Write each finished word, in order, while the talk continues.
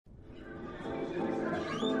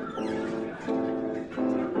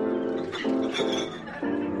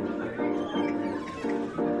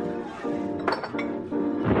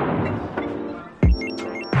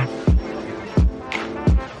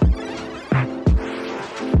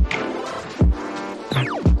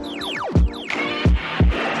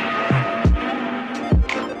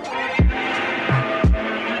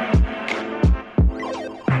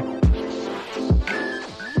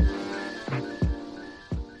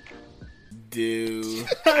do?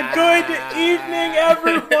 Good evening,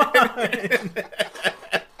 everyone.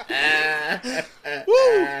 Man.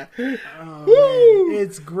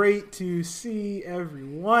 It's great to see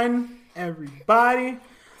everyone, everybody.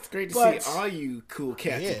 It's great to see all you cool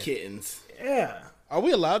cats and kittens. Yeah. Are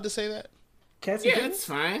we allowed to say that? Cats and kittens? It's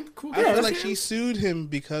fine. Cool. I feel like she sued him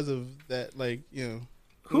because of that, like, you know.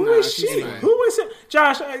 Who is she? Fine. Who is it?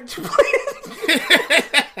 Josh,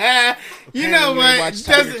 you know what? Watch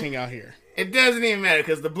Tiger King out here. It doesn't even matter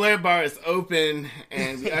because the Blair Bar is open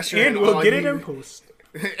and we usher in we'll all get you... it in post.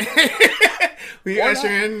 We usher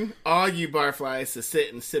in all you barflies to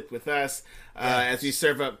sit and sip with us as we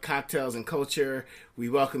serve up cocktails and culture. We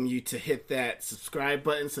welcome you to hit that subscribe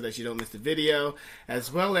button so that you don't miss the video,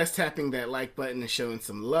 as well as tapping that like button and showing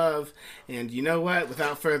some love. And you know what?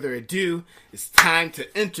 Without further ado, it's time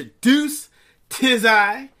to introduce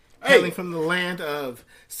Tizai, hailing from the land of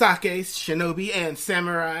sake, shinobi, and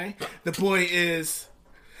samurai. The boy is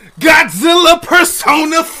Godzilla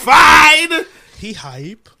personified. He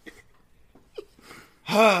hype.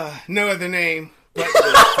 No other name but this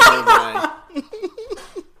boy.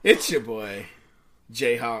 It's your boy,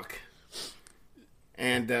 Jayhawk.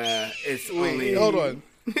 And it's only... Hold on.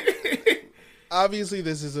 Obviously,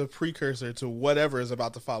 this is a precursor to whatever is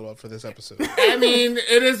about to follow up for this episode. I mean,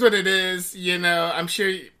 it is what it is. You know, I'm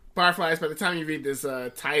sure Barflies, by the time you read this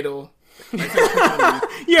title... You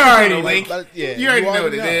already link. You already know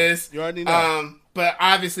what it is. You already know. But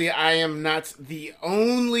obviously, I am not the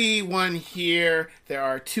only one here. There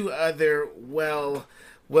are two other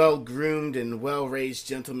well-groomed and well-raised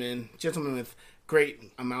gentlemen with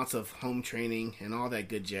great amounts of home training and all that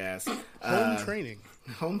good jazz. Home training.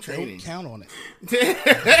 Don't count on it.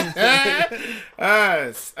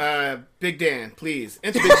 Big Dan, please.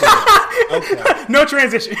 Big Dan. Okay. No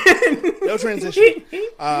transition. No transition.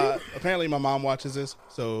 Apparently, my mom watches this,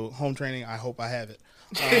 so home training. I hope I have it.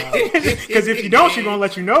 Because if you don't, she's gonna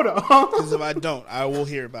let you know though. Because if I don't, I will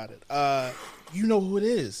hear about it. You know who it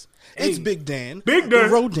is. It's Big Dan. Big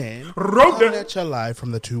Dan. Rodan. Coming at you live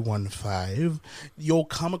from the 215. Your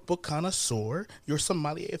comic book connoisseur. Your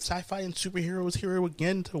sommelier of sci-fi and superheroes here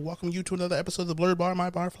again to welcome you to another episode of the Blurred Bar, My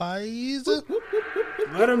Barflies.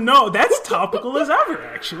 Let him know. That's topical as ever,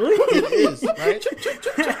 actually. It is, right?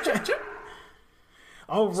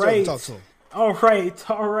 All right. Talk to him. All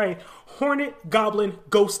right. Hornet, Goblin,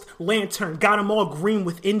 Ghost, Lantern. Got them all green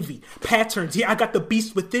with envy. Patterns. Yeah, I got the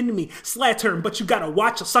beast within me. Slattern, but you gotta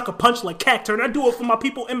watch a sucker punch like cat turn. I do it for my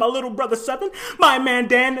people and my little brother 7. My man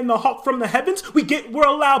Dan and the Hawk from the heavens. We're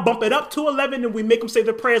allowed. Bump it up to 11 and we make them say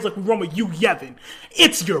their prayers like we run with you, Yevon.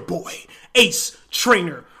 It's your boy, Ace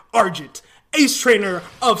Trainer Argent. Ace Trainer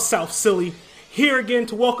of South Silly. Here again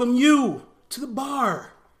to welcome you to the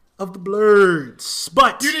bar of the Blurreds.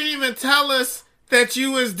 But you didn't even tell us that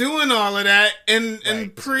you was doing all of that and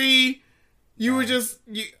you were just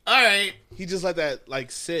all right. He just let that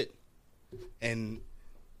like sit, and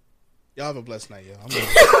y'all have a blessed night, yo. I'm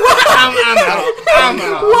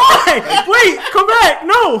out. Why? Wait, come back.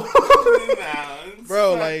 No.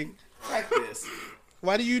 Bro, like this.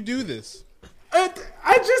 Why do you do this?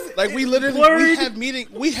 I just like we literally blurred, we have meetings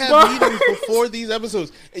before these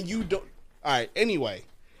episodes, and you don't. All right. Anyway.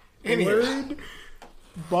 Blurred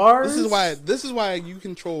bars. This is why you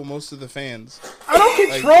control most of the fans. I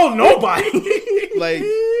don't control nobody. Like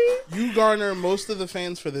you garner most of the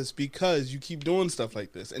fans for this because you keep doing stuff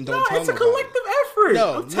like this and don't tell it's a nobody. collective effort.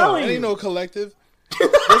 I'm telling it you. ain't no collective.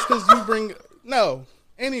 Just because you bring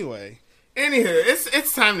Anyway,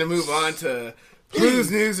 it's time to move on to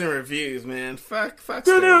blues news and reviews, man. Fuck.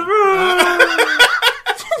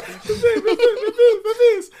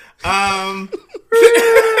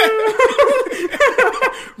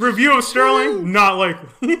 Review of Sterling, not likely.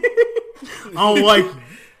 I don't like it.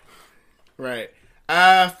 Right.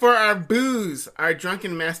 For our booze, our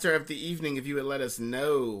drunken master of the evening, if you would let us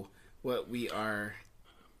know what we are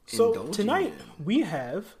indulging tonight in. we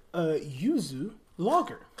have a yuzu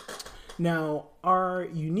lager. Now, our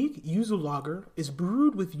unique yuzu lager is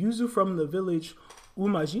brewed with yuzu from the village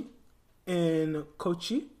Umaji in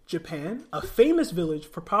Kochi, Japan, a famous village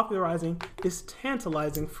for popularizing this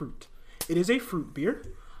tantalizing fruit. It is a fruit beer,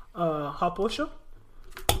 haposha.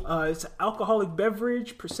 It's an alcoholic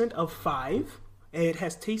beverage, percent of 5. It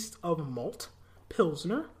has taste of malt,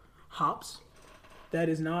 pilsner, hops. That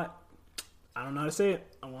is not, I don't know how to say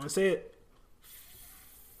it. I want to say it.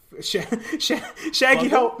 Shaggy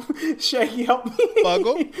help. Shaggy help me.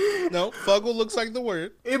 Fuggle? No, Fuggle looks like the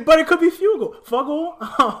word. But it could be Fugle.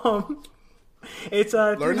 Fuggle. It's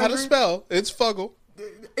learn how to spell. It's Fuggle.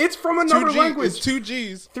 It's from another language. It's 2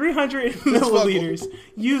 G's. 300 milliliters.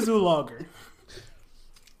 Yuzu lager.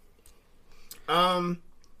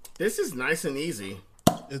 This is nice and easy.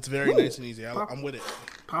 It's very nice and easy. I'm with it.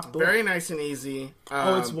 Pop Very nice and easy.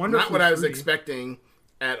 it's wonderful. Not what I was fruity. expecting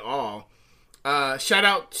at all. Shout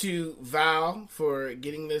out to Val for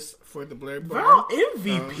getting this for the Blurred Bar. Val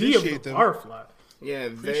MVP Appreciate of the them. Barfly. Yeah,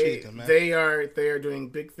 Appreciate them, man. they are doing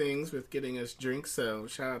big things with getting us drinks. So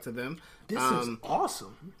shout out to them. This is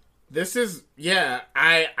awesome. This is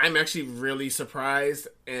I'm actually really surprised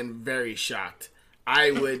and very shocked.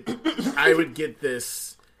 I would get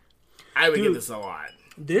this. I would get this a lot.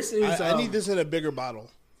 This is. I need this in a bigger bottle.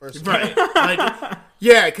 First, Right. Like,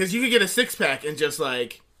 yeah, because you could get a 6-pack and just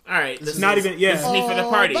like, all right, this not is, even- yeah. this is me for the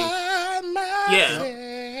party. Yeah.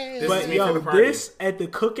 This But is me for yo, the party. this at the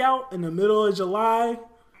cookout in the middle of July,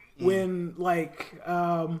 when like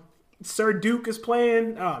Sir Duke is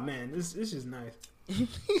playing. Oh man, this is nice.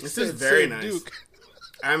 This is very nice. Duke.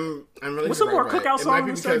 I'm really. What's some more surprised by it. cookout It might songs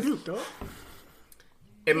be than Sir because- Duke, though?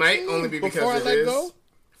 It might only be Before I because Let it Go? is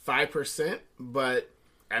 5%, but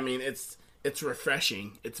I mean it's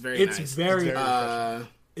refreshing. It's very It's nice. very. refreshing.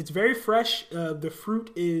 It's very fresh. The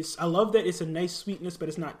fruit is. I love that it's a nice sweetness, but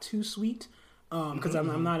it's not too sweet. Because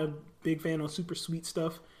I'm not a big fan of super sweet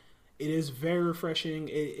stuff. It is very refreshing.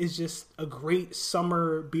 It is just a great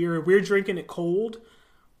summer beer. If we're drinking it cold,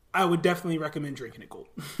 I would definitely recommend drinking it cold.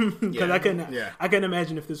 Because Yeah. I couldn't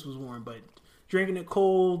imagine if this was warm. But drinking it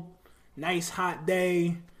cold, nice hot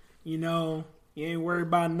day, you ain't worried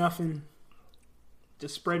about nothing.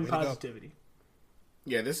 Just spreading Way to go. positivity,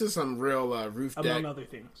 Yeah, this is some real roof deck among other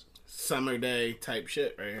things. summer day type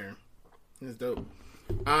shit right here. It's dope.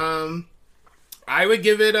 I would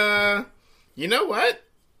give it you know what?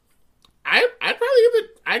 I'd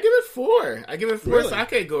give it 4. I give it 4 Really?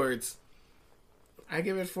 sake gourds. I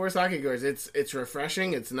give it 4 sake gourds. It's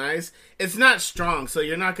refreshing, it's nice. It's not strong, so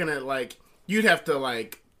you're not gonna you'd have to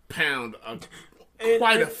pound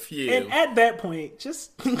quite a few. And at that point,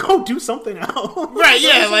 just go do something else. Right,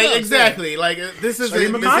 yeah, else, exactly. This If isn't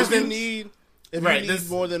you need Right, you this- need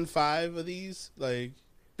more than 5 of these, this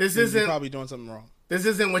you're isn't probably doing something wrong. This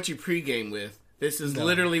isn't what you pregame with. This is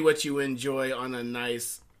literally what you enjoy on a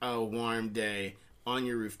nice, warm day on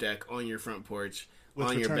your roof deck, on your front porch, With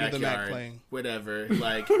on your Return of the Mac backyard, playing. whatever.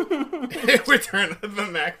 Return of the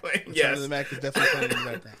Mac playing. Yes. Yes. The Mac is definitely playing in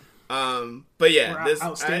the background. But yeah, We're this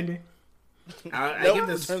outstanding. I give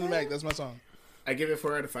this. Return of the Mac, that's my song. I give it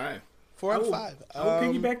 4 out of 5. 4 out of 5. I will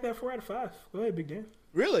piggyback that 4 out of 5. Go ahead, Big Dan.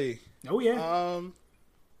 Really? Oh yeah. I'm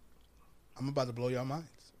about to blow y'all minds.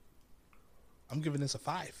 I'm giving this a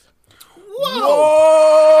 5.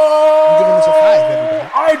 Whoa! I'm giving this a 5,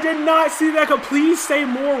 everybody. I did not see that. Please say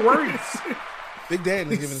more words. Big Dan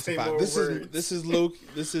is giving this a Say 5. more This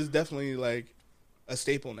words. is definitely a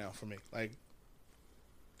staple now for me.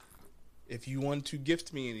 If you want to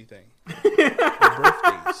gift me anything for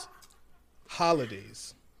birthdays,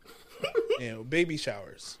 holidays, baby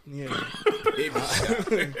showers,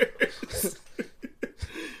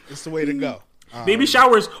 it's the way to go. Baby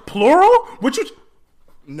showers, plural? Which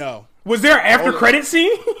No, was there after credit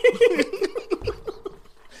scene?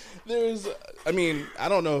 I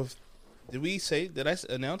don't know if did I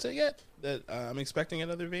announce it yet that I'm expecting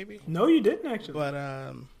another baby? No, you didn't actually. But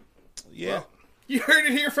yeah. Well, you heard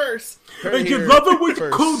it here first. And you love it when you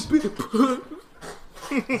first. cold.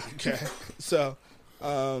 Okay. So,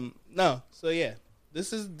 no. So yeah,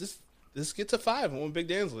 this gets a 5 on Big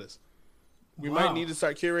Dan's list. We Wow. might need to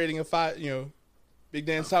start curating a 5. Big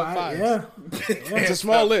Dan's top 5s. Yeah. It's a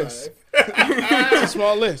small list. It's a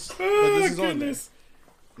small list, but this is on there.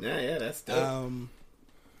 Yeah, that's dope.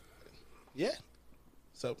 Yeah.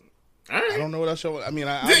 So All right. I don't know what else. I mean,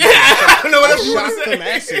 I don't know what else you want shocked to the say.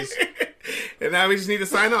 masses. And now we just need to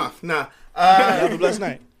sign off. Nah. Have a blessed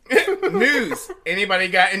night. News. Anybody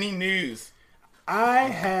got any news? I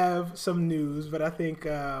have some news, but I think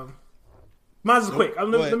mine's quick. Go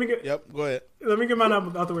Let ahead. me get Yep. Go ahead. Let me get mine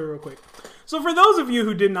out the way real quick. So for those of you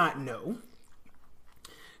who did not know,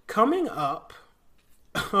 coming up,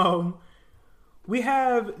 we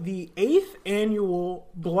have the 8th annual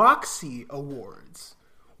Bloxy Awards,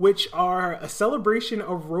 which are a celebration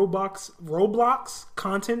of Roblox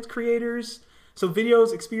content creators. So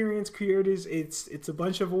videos, experience creators. It's a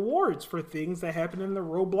bunch of awards for things that happen in the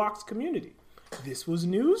Roblox community. This was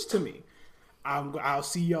news to me. I'll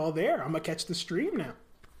see y'all there. I'm gonna catch the stream now.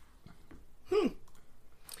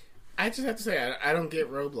 I just have to say, I don't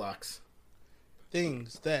get Roblox.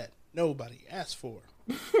 Things that nobody asked for.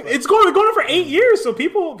 It's going on for 8 years, so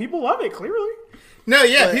people love it. Clearly, No,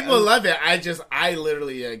 yeah, But, people love it. I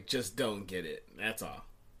literally just don't get it. That's all.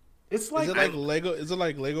 it's like Is it like Lego? Is it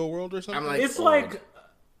like Lego World or something? I'm like, it's old. like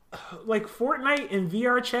like Fortnite and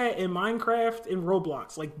VR chat and Minecraft and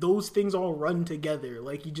Roblox, like those things all run together.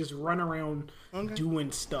 Like you just run around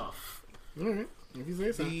doing stuff. All right, if you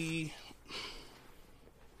say so.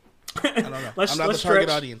 I don't know. I'm not the target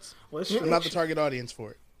audience. I'm not the target audience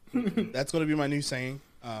for it. That's going to be my new saying.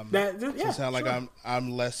 To sound like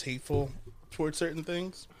I'm less hateful towards certain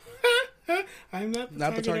things. I'm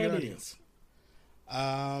not the target audience.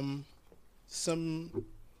 I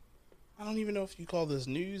don't even know if you call this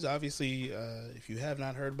news. Obviously, if you have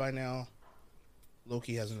not heard by now,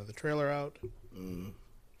 Loki has another trailer out.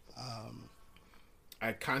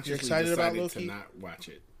 I consciously decided to not watch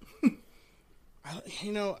it.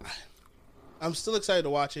 I'm still excited to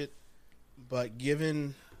watch it, but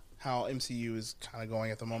given how MCU is kind of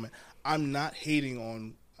going at the moment, I'm not hating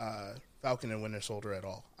on Falcon and Winter Soldier at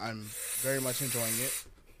all. I'm very much enjoying it,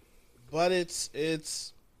 but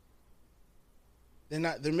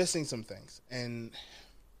they're missing some things. And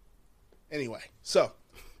anyway, so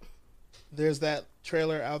there's that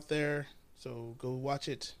trailer out there, so go watch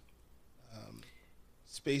it.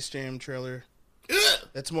 Space Jam trailer.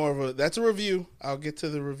 That's a review. I'll get to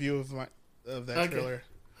the review of that trailer.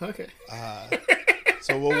 Okay.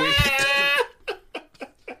 So we'll wait.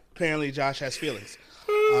 Apparently, Josh has feelings.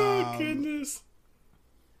 Oh goodness.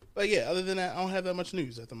 But yeah, other than that, I don't have that much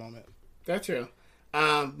news at the moment. That's true.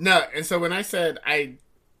 No, and so when I said I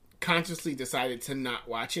consciously decided to not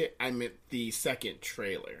watch it, I meant the second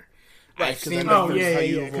trailer. Right, because I know how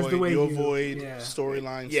you avoid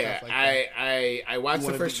storylines. Yeah, stuff like that. I watched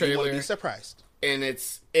the first trailer. You want to be surprised. And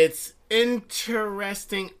it's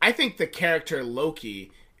interesting. I think the character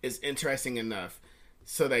Loki is interesting enough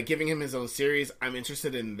so that giving him his own series, I'm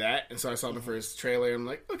interested in that. And so I saw the first trailer. I'm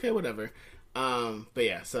like, okay, whatever. But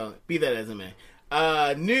yeah, so be that as it may.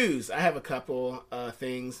 News. I have a couple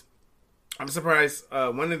things. I'm surprised.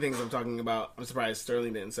 One of the things I'm talking about, I'm surprised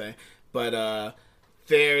Sterling didn't say, but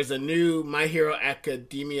there's a new My Hero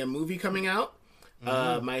Academia movie coming out.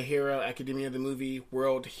 My Hero Academia, the movie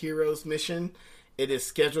World Heroes Mission. It is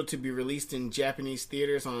scheduled to be released in Japanese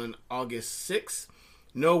theaters on August 6th.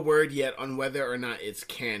 No word yet on whether or not it's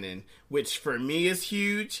canon, which for me is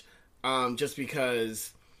huge, just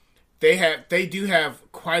because they do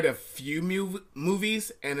have quite a few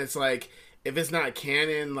movies, and it's like, if it's not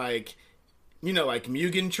canon, like, like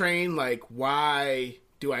Mugen Train, like, why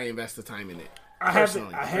do I invest the time in it? I have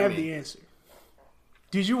the answer.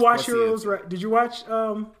 Did you watch Heroes? Did you watch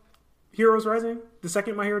Heroes Rising, the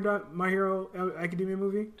second My Hero Academia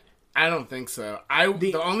movie? I don't think so.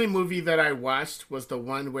 The only movie that I watched was the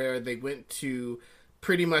one where they went to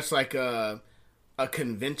pretty much like a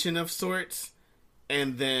convention of sorts,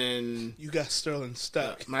 and then you got Sterling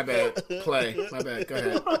stuck. My bad. Play. My bad. Go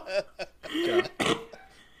ahead. Go.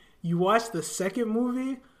 You watched the second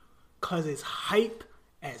movie because it's hype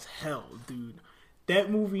as hell, dude. That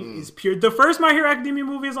movie is pure. The first My Hero Academia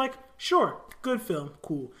movie is like, sure, good film,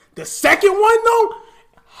 cool. The second one, though,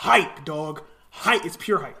 hype, dog. Hype. It's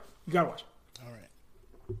pure hype. You gotta watch it.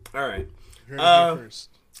 All right. You heard it here first.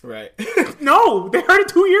 Right. No, they heard it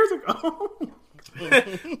 2 years ago.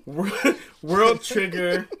 World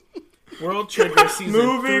Trigger season 3.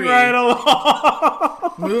 Moving right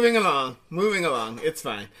along. Moving along. It's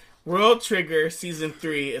fine. World Trigger season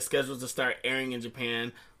 3 is scheduled to start airing in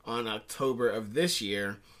Japan on October of this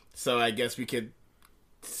year. So I guess we could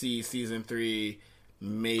see season 3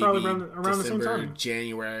 maybe around December, the same time.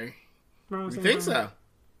 January. Around the You same think time. so?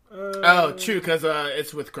 True, because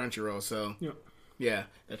it's with Crunchyroll, so yeah,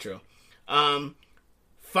 that's true.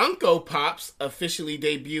 Funko Pops officially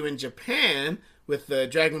debut in Japan with the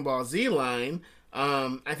Dragon Ball Z line.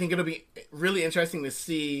 I think it'll be really interesting to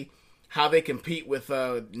see how they compete with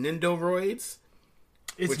Nindoroids.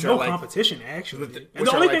 It's no competition, actually. And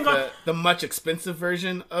the only thing the much expensive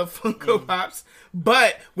version of Funko Pops,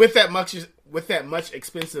 but with that much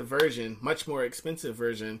more expensive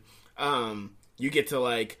version, you get to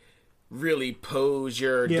like really pose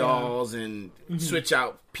your dolls and switch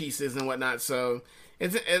out pieces and whatnot. So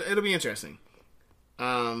it'll be interesting.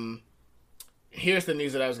 Here's the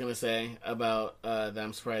news that I was going to say about that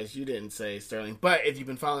I'm surprised you didn't say, Sterling. But if you've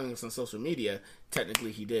been following us on social media,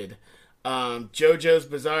 technically he did. JoJo's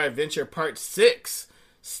Bizarre Adventure Part 6,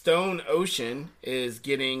 Stone Ocean, is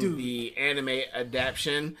getting the anime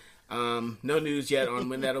adaptation. No news yet on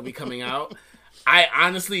when that'll be coming out. I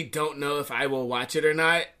honestly don't know if I will watch it or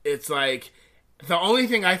not. It's like, the only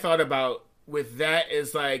thing I thought about with that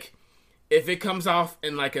is like, if it comes off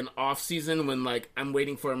in like an off season when like I'm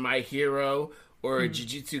waiting for My Hero or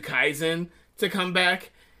Jujutsu Kaisen to come back,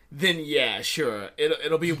 then yeah, sure.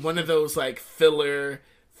 It'll be one of those like filler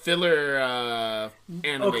filler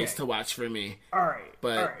animes to watch for me. All right,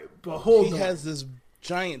 but hold on. He has this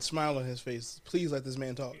giant smile on his face. Please let this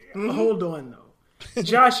man talk. Hold on, though.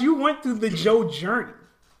 Josh, you went through the Joe journey,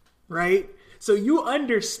 right? So you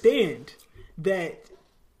understand that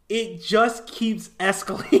it just keeps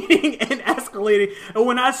escalating and escalating. And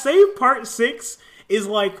when I say part 6 is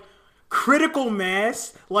like critical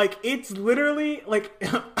mass, like it's literally like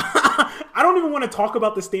I don't even want to talk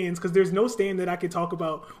about the stands because there's no stand that I can talk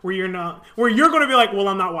about where you're going to be like, well,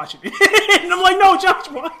 I'm not watching it. And I'm like, no, Josh,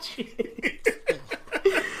 watch it.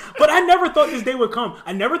 But I never thought this day would come.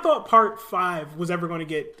 I never thought part 5 was ever going to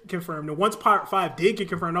get confirmed. And once part 5 did get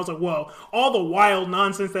confirmed, I was like, well, all the wild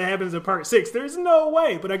nonsense that happens in part 6, there's no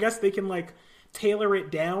way. But I guess they can like tailor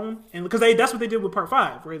it down, and because that's what they did with part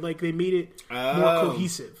 5, right? Like they made it more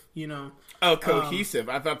cohesive, you know. Oh, cohesive.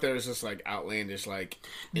 I thought there was just like outlandish, like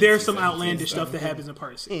there's some outlandish stuff that happens in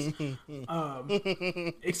part 6.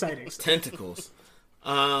 Exciting stuff. Tentacles.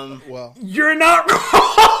 Well, you're not wrong.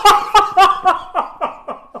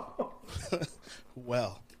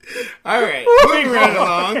 Well, all right. Moving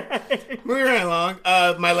right along.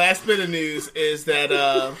 My last bit of news is that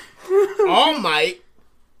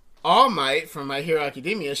All Might from My Hero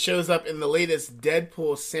Academia shows up in the latest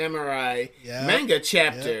Deadpool Samurai manga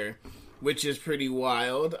chapter, which is pretty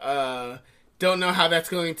wild. Don't know how that's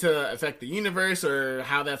going to affect the universe or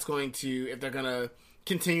how that's going to, if they're going to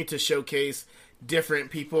continue to showcase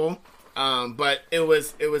different people. But it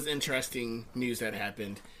was interesting news that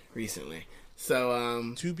happened recently.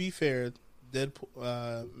 So to be fair,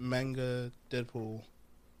 Deadpool manga Deadpool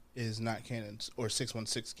is not canon, or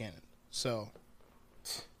 616 canon. So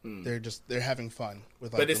they're having fun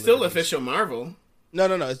with. Like, but it's still official Marvel. No,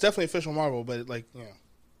 it's definitely official Marvel. But like, you know,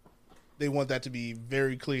 they want that to be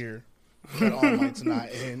very clear that All Might's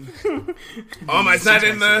not in. All Might's not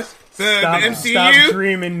in the MCU. Stop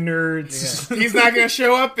dreaming, nerds. Yeah. He's not gonna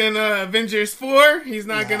show up in Avengers 4. He's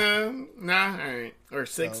not gonna. Nah, all right, or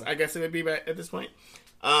 6. So, I guess it would be at this point.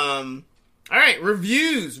 All right,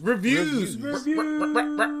 reviews.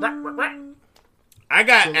 I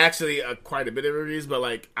got actually quite a bit of reviews, but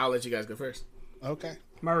like I'll let you guys go first. Okay,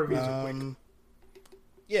 my reviews are quick.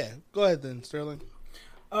 Yeah, go ahead then, Sterling.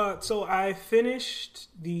 So I finished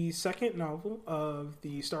the second novel of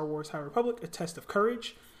the Star Wars High Republic, A Test of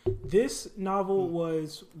Courage. This novel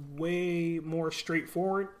was way more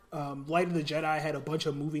straightforward. Light of the Jedi had a bunch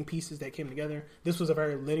of moving pieces that came together. This was a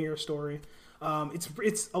very linear story.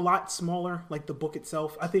 It's a lot smaller, like the book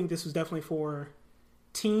itself. I think this was definitely for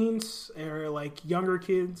teens or like younger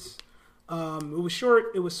kids. It was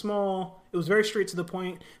short, it was small, it was very straight to the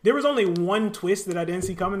point. There was only one twist that I didn't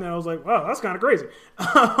see coming that I was like, wow, that's kind of crazy.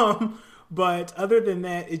 But other than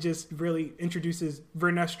that, it just really introduces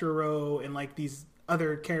Vernestra Rowe and like these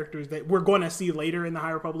other characters that we're going to see later in the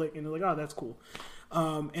High Republic, and they're like, oh, that's cool.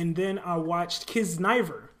 And then I watched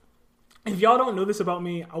Kisniver. If y'all don't know this about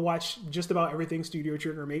me, I watch just about everything Studio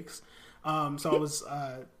Trigger makes. So I was,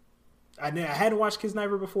 I hadn't watched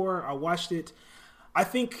Kisniver before. I watched it. I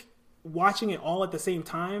think watching it all at the same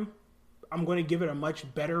time, I'm going to give it a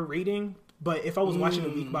much better rating. But if I was watching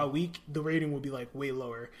it week by week, the rating would be like way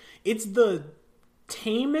lower. It's the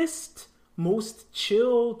tamest, most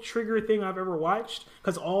chill Trigger thing I've ever watched,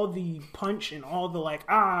 because all the punch and all the like,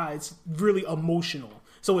 it's really emotional.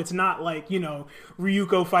 So it's not like, you know,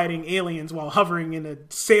 Ryuko fighting aliens while hovering in a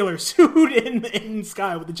sailor suit in the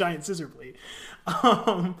sky with a giant scissor blade.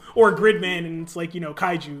 Or Gridman and it's like, you know,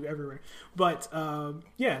 Kaiju everywhere. But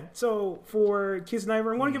yeah, so for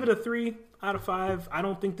Kisniver, I'm going to give it a 3 out of 5. I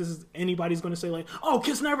don't think anybody's going to say like, oh,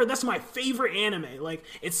 Kisniver, that's my favorite anime. Like,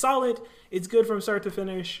 it's solid. It's good from start to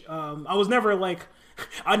finish. I was never like,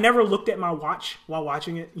 I never looked at my watch while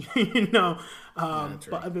watching it, you know.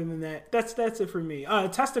 But other than that, that's it for me.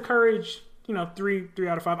 Test of Courage, you know, 3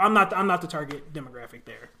 out of 5. I'm not the target demographic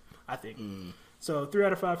there, I think. So 3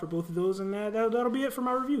 out of 5 for both of those, and that'll be it for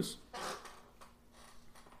my reviews.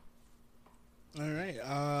 All right.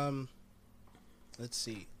 Let's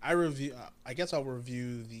see. I guess I'll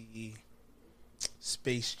review the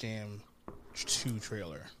Space Jam 2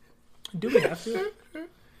 trailer. Do we have to?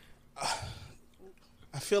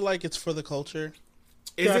 I feel like it's for the culture.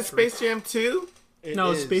 Is it Space Jam 2?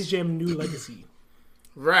 No, it's Space Jam New Legacy.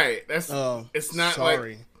 Right. It's not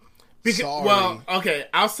sorry. Sorry. Well, okay,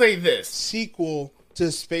 I'll say this. Sequel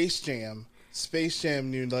to Space Jam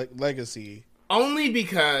New Legacy. Only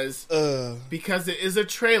because it is a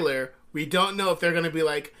trailer. We don't know if they're going to be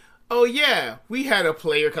like, oh yeah, we had a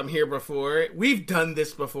player come here before. We've done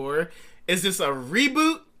this before. Is this a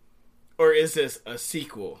reboot or is this a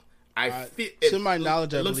sequel? To my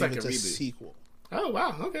knowledge, I believe it's a sequel. Oh,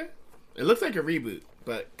 wow, okay. It looks like a reboot.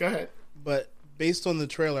 But go ahead. But based on the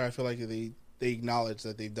trailer, I feel like they acknowledge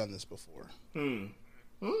that they've done this before.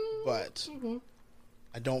 But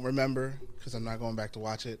I don't remember because I'm not going back to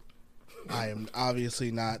watch it. I am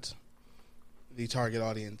obviously not the target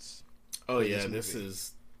audience. Oh yeah, this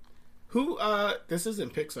is who? This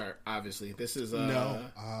isn't Pixar, obviously. This is no.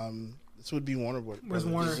 This would be Warner Brothers. Where's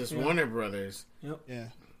Warner? This is just Warner Brothers. Yep. Yeah.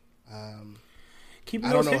 Keeping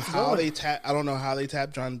I don't those know hits how going. they tap. I don't know how they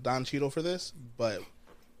tap Don Cheadle for this, but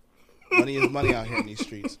money is money out here in these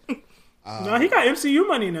streets. No, he got MCU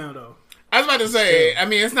money now though. I was about to say, I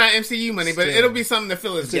mean, it's not MCU money, but Still. it'll be something to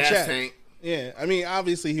fill his gas check. tank. Yeah, I mean,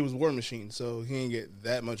 obviously he was War Machine, so he ain't get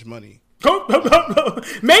that much money.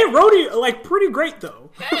 Made Rhodey like pretty great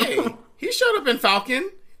though. Hey, he showed up in Falcon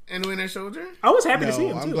and Winter Soldier. I was happy to see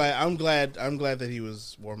him I'm too. glad that he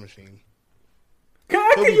was War Machine.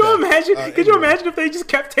 Could you imagine? Could you imagine if they just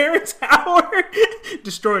kept Terrence Howard?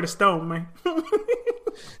 Destroy the stone, man.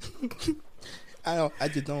 I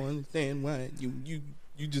just don't understand why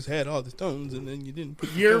you just had all the stones and then you didn't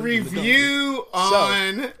put Your review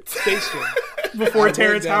on Space Jam Before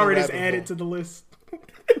Terrence Howard is added to the list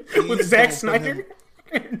with Zack Snyder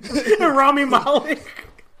and Rami Malek.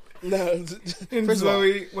 No, and first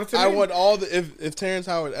Zoe. of all, What's her I name? want all the if Terrence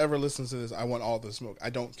Howard ever listens to this, I want all the smoke.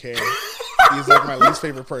 I don't care. He's like my least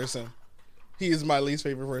favorite person. He is my least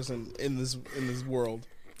favorite person in this world.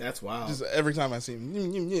 That's wild. Just every time I see him,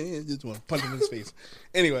 just want to punch him in his face.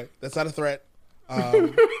 Anyway, that's not a threat.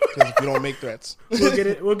 Because we don't make threats. We'll get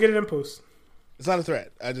it in post. It's not a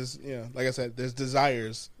threat. I just, like I said, there's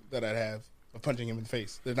desires that I'd have of punching him in the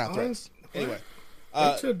face. They're not threats. Anyway.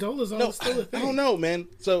 Rachel Dola's No, still a thing. I don't know, man.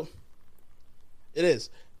 So, it is.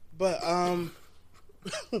 But, I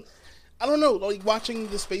don't know. Like, watching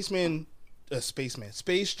the Space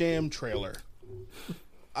Jam trailer.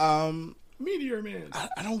 Meteor Man.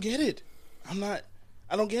 I don't get it. I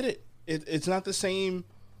don't get it. It's not the same.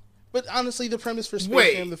 But honestly, the premise for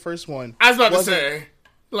Space Jam, the first one, I was about to say,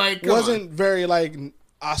 like, wasn't very like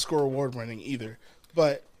Oscar award winning either.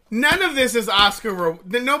 But none of this is Oscar.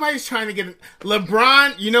 Nobody's trying to get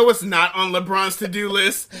LeBron. You know what's not on LeBron's to-do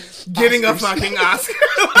list? Getting a fucking Oscar.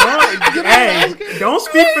 Hey, don't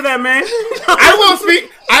speak for that man. I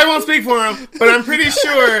won't speak for him. But I'm pretty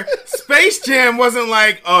sure Space Jam wasn't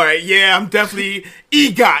like, all right, yeah, I'm definitely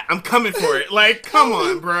EGOT. I'm coming for it. Like, come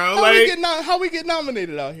on, bro. How we get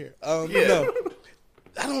nominated out here? No,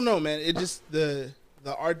 I don't know, man. It just the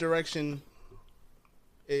art direction.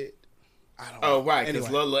 I don't know. Oh, right, because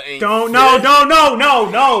Anyway. Lola ain't. No.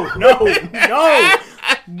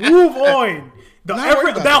 Move on.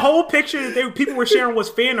 That whole picture that people were sharing was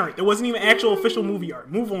fan art. There wasn't even actual official movie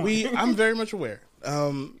art. Move on. I'm very much aware.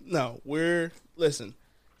 Listen,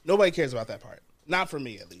 nobody cares about that part. Not for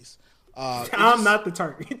me, at least. I'm not the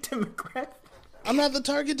target demographic. I'm not the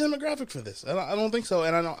target demographic for this. I don't think so,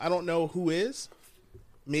 and I don't know who is.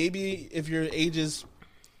 Maybe if your age is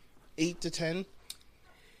 8 to 10.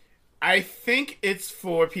 I think it's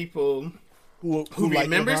for people who like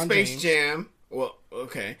remember LeBron Space James. Jam. Well,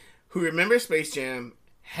 okay. Who remember Space Jam,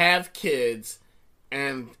 have kids,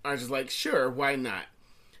 and are just like, sure, why not?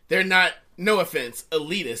 They're not, no offense,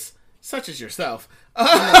 elitists, such as yourself.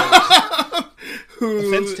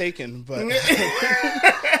 Offense taken, but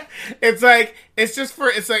it's like it's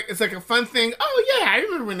like a fun thing. Oh yeah, I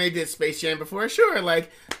remember when they did Space Jam before. Sure, like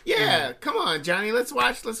come on, Johnny, let's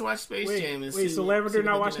watch Space Jam. And so Lavender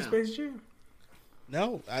not watching Space Jam?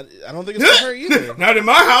 No, I don't think it's for her either. Not in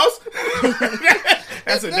my house.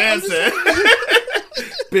 That's what Dan said.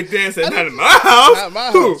 Big Dan said, "Not in my house." Not my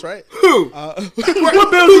house, right? Who?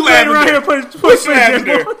 What Bill you playing around here? Put Space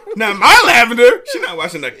Lavender. Jam. Not my Lavender. She's not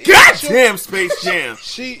watching the goddamn Space Jam.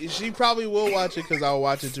 She probably will watch it because I'll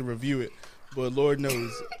watch it to review it. But Lord knows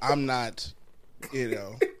I'm not.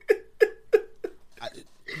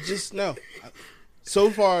 Just no. So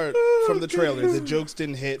far from the trailer, the jokes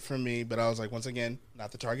didn't hit for me. But I was like, once again,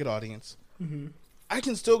 not the target audience. Mm-hmm. I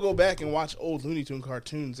can still go back and watch old Looney Tunes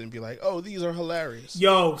cartoons and be like, oh, these are hilarious.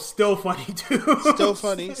 Yo, still funny, too. Still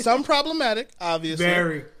funny. Some problematic, obviously.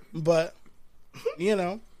 Very. But,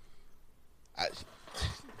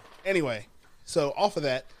 anyway, so off of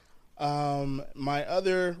that, my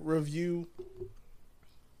other review,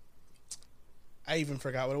 I even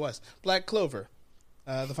forgot what it was. Black Clover,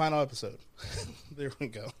 the final episode. There we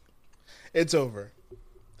go. It's over.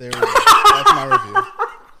 There we go. That's my review.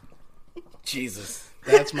 Jesus.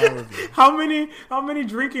 That's my review. How many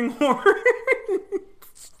drinking horrors?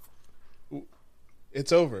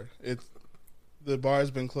 It's over. The bar's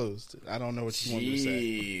been closed. I don't know what you want me to say.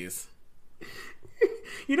 Jeez.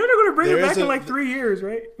 You know they're going to bring it There back is in like 3 years,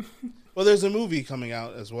 right? Well, there's a movie coming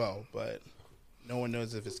out as well, but No one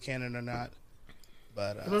knows if it's canon or not.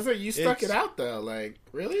 But I was like, you stuck it out though. Like,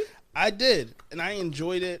 really? I did, and I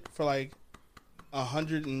enjoyed it for like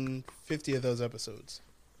 150 of those episodes.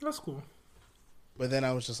 That's cool. But then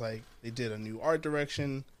I was just like, they did a new art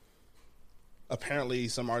direction. Apparently,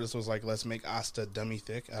 some artist was like, let's make Asta dummy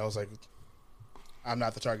thick. I was like, I'm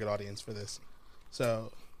not the target audience for this.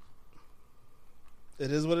 So,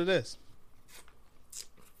 it is what it is.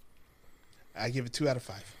 I give it 2 out of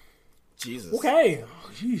 5. Jesus. Okay.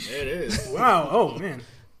 Oh, there it is. Wow. Oh, man.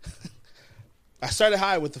 I started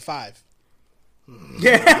high with the 5.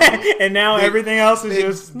 Yeah. And now everything else is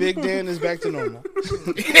just... Big Dan is back to normal.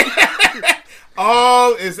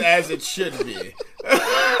 All is as it should be.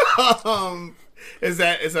 Is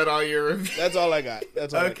that all your review? That's all I got.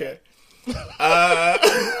 That's all okay.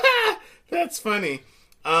 That's funny.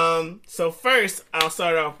 So first, I'll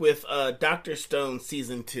start off with Dr. Stone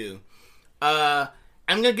Season 2. I'm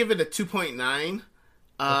going to give it a 2.9.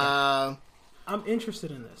 Okay. I'm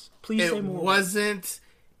interested in this. Please say more.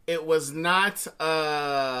 It was not,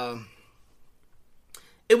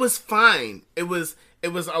 it was fine. It was a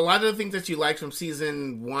lot of the things that you liked from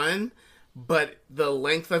Season 1, but the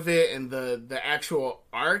length of it and the actual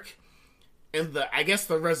arc and the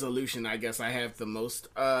resolution, I have the most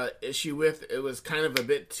issue with. It was kind of a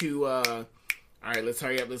bit too, all right, let's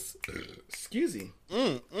hurry up. Excuse me.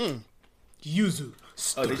 Yuzu.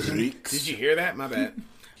 Oh, did you hear that? My bad.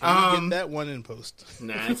 Can you get that one in post?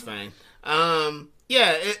 Nah, it's fine.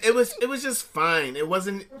 Yeah, it was just fine. It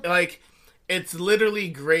wasn't like, it's literally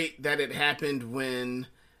great that it happened when,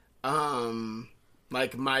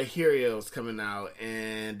 like My Hero's coming out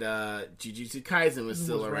and Jujutsu Kaisen was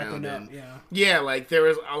still around. And yeah, like there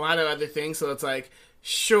was a lot of other things. So it's like,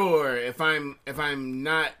 sure, if I'm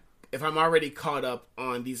already caught up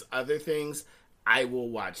on these other things, I will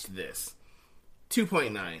watch this.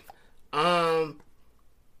 2.9.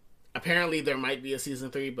 Apparently there might be a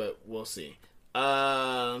season 3, but we'll see.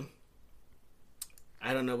 I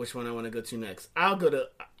don't know which one I want to go to next. I'll go to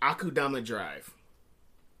Akudama Drive.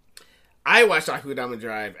 I watched Akudama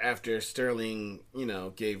Drive after Sterling,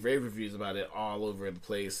 gave rave reviews about it all over the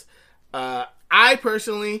place. I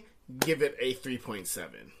personally give it a 3.7.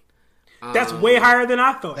 That's way higher than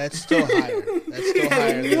I thought. That's still higher.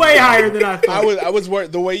 Way higher than I thought. I was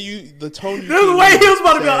worried. The way the tone. The way he was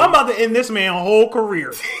about to be. I'm about to end this man's whole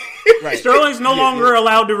career. Right. Sterling's no longer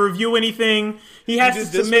allowed to review anything. He has to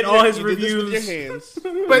submit all his reviews. With your hands,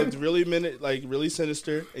 but it's really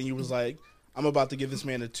sinister. And you was like, "I'm about to give this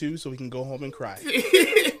man a 2 so we can go home and cry."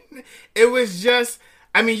 It was just.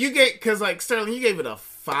 I mean, because Sterling, you gave it a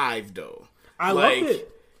 5 though. I loved it.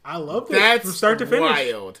 That's from start to finish.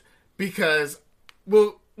 Wild. Because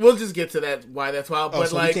we'll just get to that why that's wild. But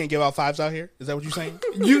so you can't give out 5s out here? Is that what you're saying?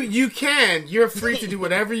 You can. You're free to do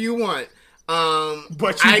whatever you want.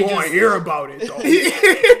 But you want to hear about it though.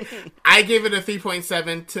 I gave it a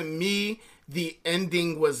 3.7. To me, the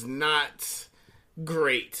ending was not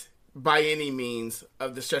great by any means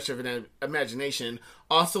of the stretch of an imagination.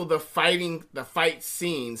 Also, the fight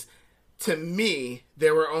scenes, to me,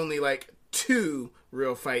 there were only like 2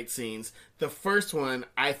 real fight scenes. The first one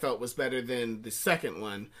I felt was better than the second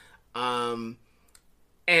one.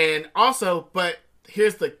 And also, but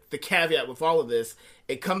here's the caveat with all of this.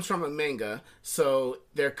 It comes from a manga, so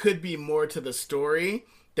there could be more to the story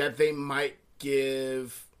that they might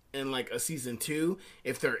give in like a season 2,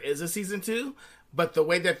 if there is a season 2. But the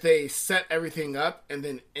way that they set everything up and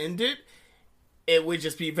then end it, it would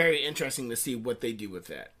just be very interesting to see what they do with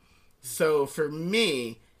that. So for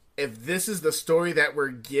me, if this is the story that we're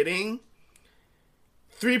getting,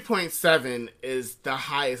 3.7 is the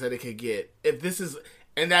highest that it could get.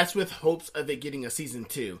 And that's with hopes of it getting a season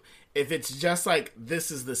 2. If it's just like,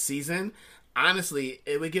 this is the season, honestly,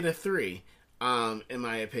 it would get a 3, in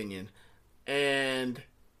my opinion. And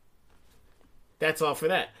that's all for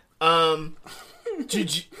that. Jujutsu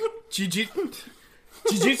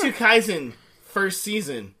Kaisen, first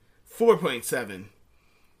season, 4.7.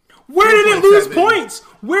 Where did it lose points?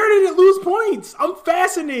 Where did it lose points? I'm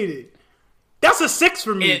fascinated. That's a 6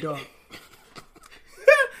 for me, dog.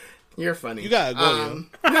 You're funny. You gotta go,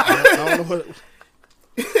 I don't know what...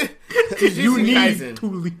 You need to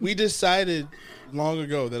leave. We decided long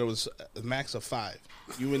ago that it was a max of 5.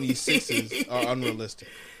 You and these 6s are unrealistic.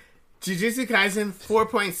 Jujutsu Kaisen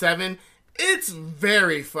 4.7. It's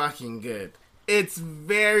very fucking good. It's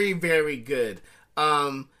very, very good.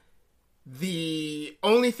 The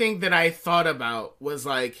only thing that I thought about was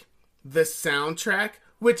like the soundtrack,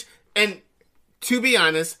 which, and to be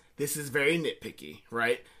honest, this is very nitpicky,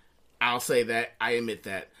 right? I'll say that. I admit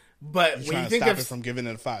that. But You're when you trying think to stop of it from giving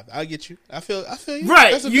it a 5. I get you. I feel you.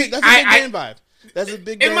 Right. That's a big game vibe. That's a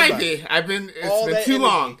big. It might be. It's been too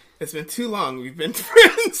long. It's been too long. We've been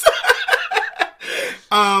friends.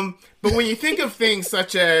 But when you think of things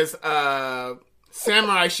such as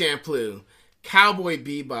Samurai Champloo, Cowboy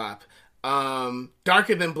Bebop,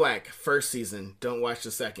 Darker Than Black, first season. Don't watch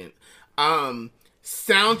the second.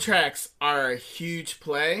 Soundtracks are a huge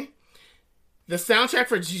play. The soundtrack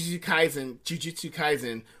for Jujutsu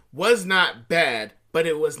Kaisen was not bad, but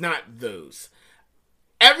it was not those.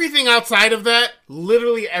 Everything outside of that,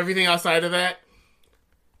 literally everything outside of that,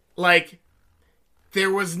 like,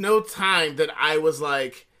 there was no time that I was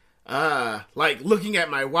like looking at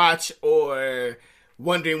my watch or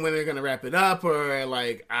wondering when they're going to wrap it up or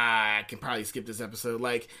like, I can probably skip this episode.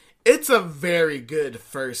 Like, it's a very good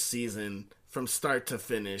first season from start to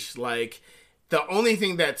finish. Like, the only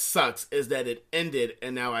thing that sucks is that it ended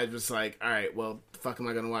and now I just like, all right, well, the fuck am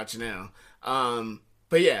I going to watch now?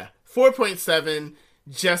 But yeah, 4.7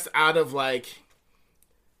 just out of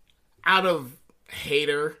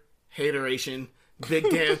hateration. Big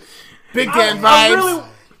Dan vibes.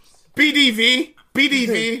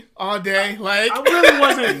 BDV all day. Like, I really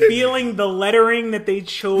wasn't feeling the lettering that they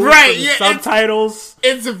chose right, for the yeah, Subtitles.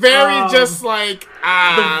 It's very just like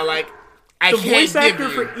I the can't voice actor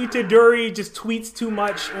give you. for Itadori just tweets too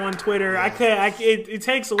much on Twitter. It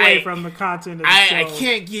takes away from the content of the show. I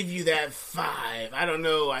can't give you that 5. I don't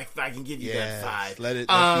know if I can give you that 5. Let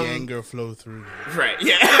the anger flow through. Right,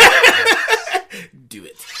 yeah. Do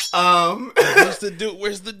it.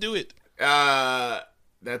 Where's the do it?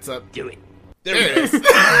 That's up. Do it. There it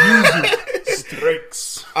is.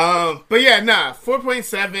 Strikes. But yeah,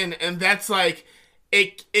 4.7, and that's like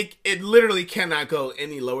it literally cannot go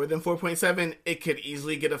any lower than 4.7. It could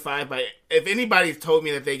easily get a 5. But if anybody told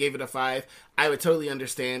me that they gave it a 5, I would totally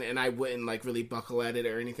understand, and I wouldn't like really buckle at it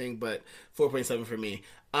or anything. But 4.7 for me.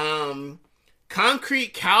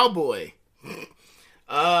 Concrete Cowboy.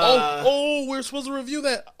 We're supposed to review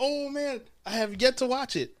that. Oh man, I have yet to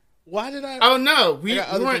watch it. Why did I? Oh no, we got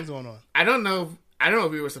other things going on. I don't know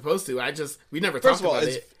if we were supposed to. We never First talked of all, about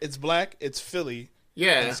it. It's black, it's Philly,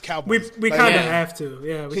 yeah, and it's Cowboys. We kind of have to.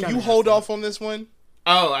 Yeah. Can you hold off on this one?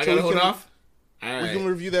 Oh, I gotta hold off. All right, we can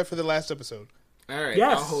review that for the last episode. All right,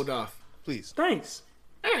 yes. I'll hold off. Please. Thanks.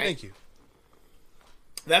 All right. Thank you.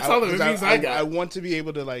 That's all the reviews I got. I want to be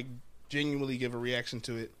able to like genuinely give a reaction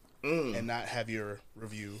to it. And not have your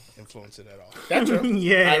review influence it at all. That's true.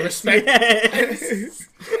 Yeah, I respect. Yes.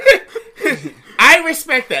 I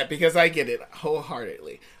respect that because I get it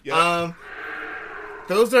wholeheartedly. Yep.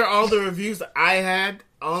 Those are all the reviews I had.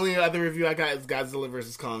 Only other review I got is Godzilla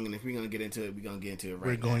vs. Kong, and if we're gonna get into it, we're gonna get into it right now.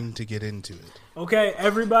 We're going to get into it. Okay,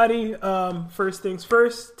 everybody. First things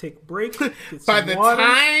first. Take a break. Get By some the water.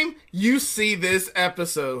 time you see this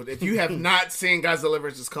episode, if you have not seen Godzilla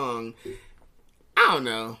vs. Kong, I don't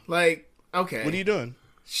know. Like, okay. What are you doing?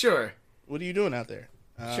 Sure. What are you doing out there?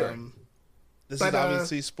 Sure. This is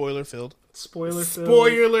obviously spoiler filled.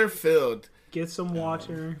 Spoiler filled. Get some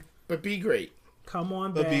water. But be great. Come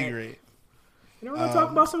on But back. be great. And we're gonna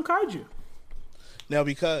talk about some kaiju. Now,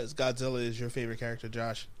 because Godzilla is your favorite character,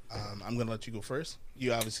 Josh, I'm gonna let you go first.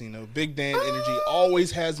 You obviously know Big Dan energy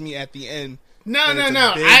always has me at the end. No.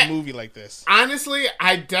 Big movie like this. Honestly,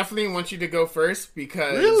 I definitely want you to go first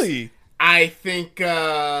because really, I think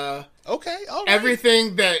okay, all right.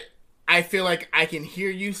 everything that I feel like I can hear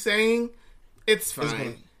you saying, it's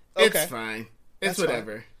fine. It's fine. It's That's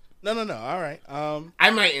whatever. Fine. No. All right.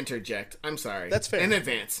 I might interject. I'm sorry. That's fair. In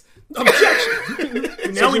advance.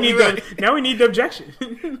 Objection. Now we need the objection.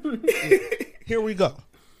 Here we go.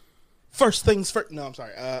 First things first. No, I'm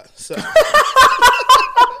sorry.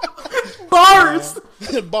 Bars.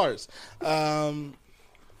 Bars.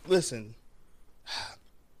 Listen.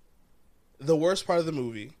 The worst part of the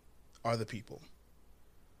movie are the people.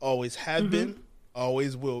 Always have been,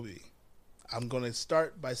 always will be. I'm going to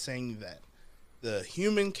start by saying that the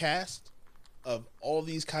human cast of all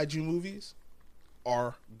these kaiju movies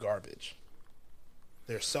are garbage.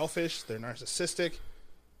 They're selfish, they're narcissistic.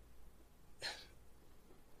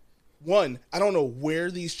 One, I don't know where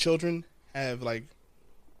these children have like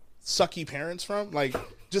sucky parents from. Like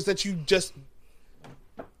just that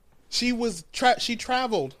she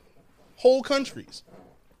traveled whole countries.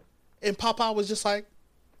 And Papa was just like,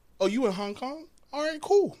 "Oh, you in Hong Kong? All right,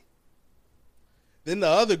 cool." Then the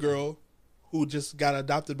other girl who just got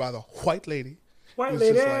adopted by the white lady. White was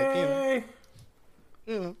lady. just like,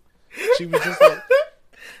 you know, she was just like,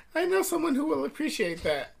 I know someone who will appreciate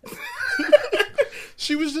that.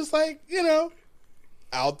 she was just like, you know,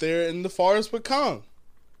 out there in the forest with Kong.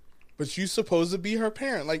 But you supposed to be her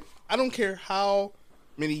parent. Like, I don't care how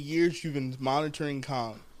many years you've been monitoring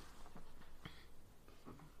Kong.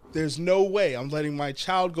 There's no way I'm letting my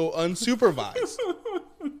child go unsupervised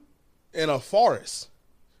in a forest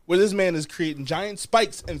where this man is creating giant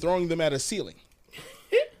spikes and throwing them at a ceiling.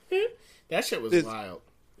 That shit was wild.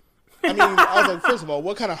 I mean, I was like, first of all,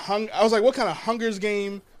 what kind of Hunger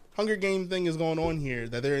Game thing is going on here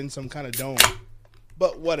that they're in some kind of dome?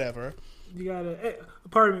 But whatever. You gotta, hey,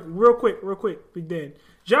 pardon me, real quick, Big Dan.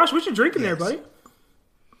 Josh, what you drinking there, buddy?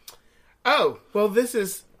 Oh, well, this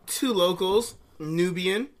is Two Locals,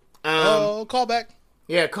 Nubian. Callback.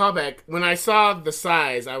 Yeah, callback. When I saw the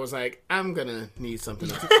size, I was like, I'm gonna need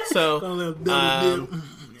something else. So, doing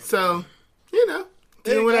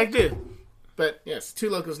what I do. But yes, Two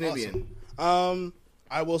Locals, Nubian. Awesome.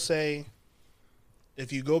 I will say,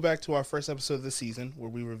 if you go back to our first episode of the season where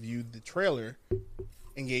we reviewed the trailer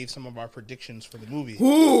and gave some of our predictions for the movie.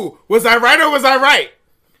 Ooh, was I right or was I right?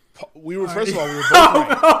 We were first of all, we were both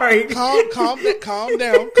right. All right. Calm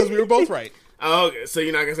down, because we were both right. Oh, okay. So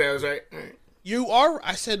you're not gonna say I was right? All right. You are.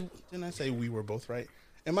 Didn't I say we were both right?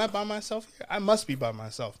 Am I by myself here? I must be by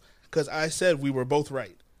myself because I said we were both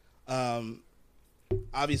right.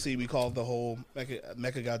 Obviously, we called the whole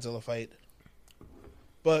Mecha Godzilla fight,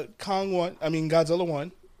 but Godzilla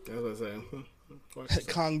won. I was gonna say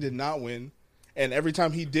Kong did not win, and every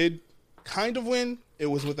time he did kind of win, it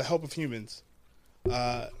was with the help of humans.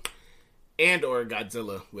 And or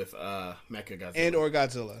Godzilla with Mecha Godzilla. And or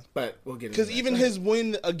Godzilla. But we'll get into that. Because even his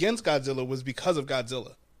win against Godzilla was because of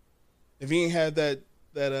Godzilla. If he ain't had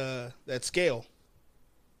that scale,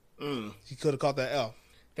 he could have caught that L.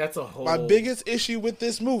 That's a whole... My biggest issue with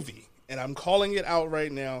this movie, and I'm calling it out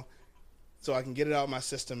right now so I can get it out of my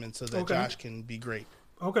system and so that Josh can be great.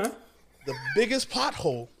 Okay. The biggest plot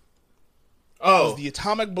hole was the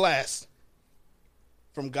atomic blast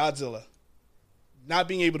from Godzilla not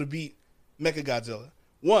being able to beat Mechagodzilla.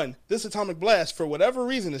 One, this atomic blast, for whatever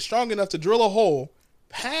reason, is strong enough to drill a hole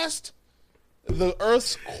past the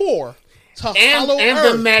Earth's core to hollow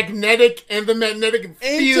Earth. The magnetic field. And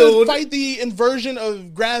to fight the inversion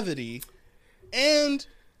of gravity. And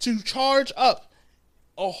to charge up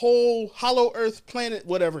a whole hollow Earth planet,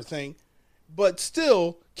 whatever thing. But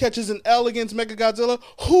still catches an L against Mechagodzilla.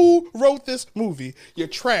 Who wrote this movie? You're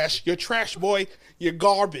trash, boy. You're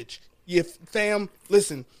garbage.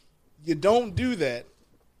 Listen, you don't do that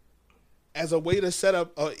as a way to set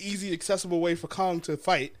up an easy, accessible way for Kong to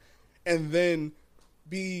fight, and then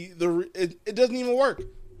it doesn't even work.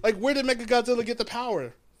 Like, where did Mechagodzilla get the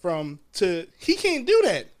power from? He can't do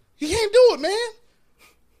that. He can't do it, man.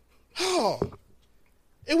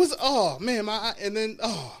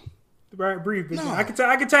 Right, breathe. No. I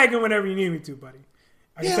can tag him whenever you need me to, buddy.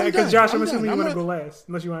 Because Josh, I'm assuming you want to go last,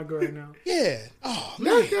 unless you want to go right now. Yeah. Oh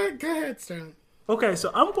man. No, go ahead, Sterling. Okay,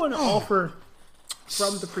 so I'm going to offer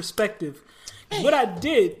from the perspective what I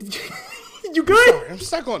did. You good? Sorry, I'm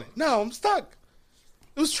stuck on it. No, I'm stuck.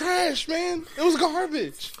 It was trash, man. It was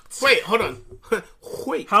garbage. Wait, hold on.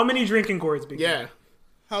 Wait. How many drinking gourds, Big Yeah.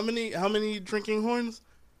 How many drinking horns?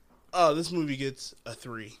 Oh, this movie gets a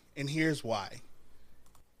 3, and here's why.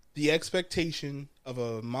 The expectation of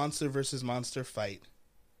a monster versus monster fight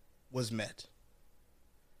was met.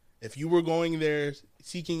 If you were going there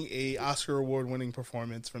seeking a Oscar award-winning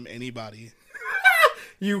performance from anybody,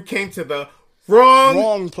 you came to the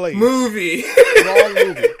wrong place. Movie. Wrong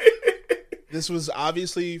movie. This was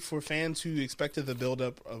obviously for fans who expected the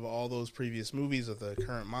build-up of all those previous movies of the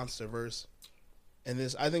current MonsterVerse,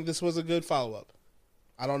 and I think this was a good follow-up.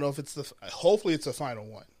 I don't know if hopefully it's the final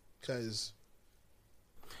one, because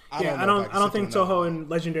I don't think Toho and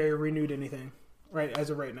Legendary renewed anything right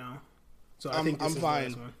as of right now. So I think this is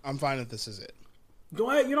fine. I'm fine if this is it.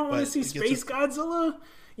 You don't want to see Space Godzilla?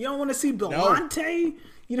 You don't want to see Belmonte?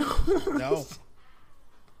 No.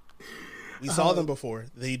 We saw them before.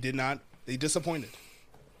 They did not. They disappointed.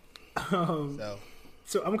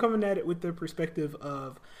 So I'm coming at it with the perspective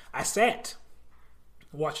of I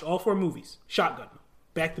watched all 4 movies, shotgun,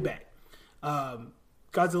 back to back.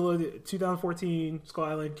 Godzilla 2014, Skull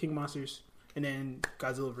Island, King of Monsters, and then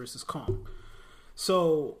Godzilla vs. Kong.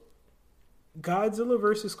 So Godzilla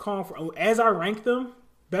vs. Kong, as I rank them,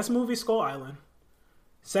 best movie Skull Island,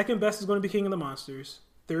 second best is going to be King of the Monsters,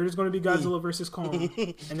 third is going to be Godzilla vs. Kong,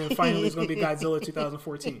 and then finally is going to be Godzilla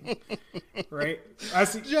 2014. Right? I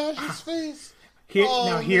see Josh's face.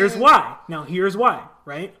 Here's why.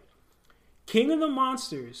 Right? King of the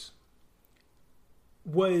Monsters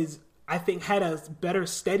had a better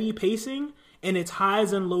steady pacing, and its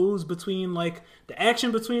highs and lows between like the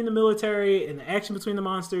action between the military and the action between the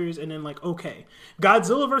monsters, and then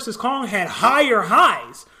Godzilla vs. Kong had higher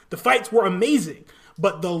highs. The fights were amazing,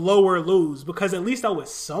 but the lower lose, because at least I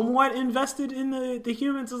was somewhat invested in the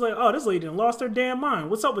humans. It's like, oh, this lady done lost her damn mind.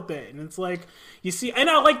 What's up with that? And it's like, you see, and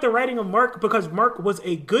I like the writing of Mark because Mark was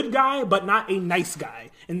a good guy, but not a nice guy.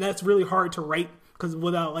 And that's really hard to write because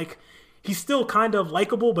without, like, he's still kind of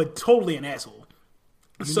likable, but totally an asshole.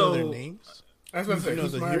 You know their names? I was about to say, You know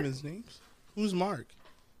who's the Mark? humans' names? Who's Mark?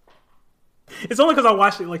 It's only because I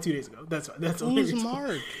watched it like 2 days ago. That's only Who's reason.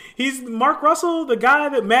 Mark? He's Mark Russell, the guy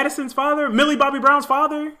that Madison's father, Millie Bobby Brown's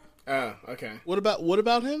father. Oh, okay. What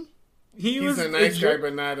about him? He's a nice guy,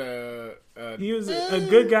 but not a he was a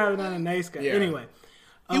good guy, but not a nice guy. Yeah. Anyway,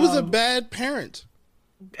 He was a bad parent.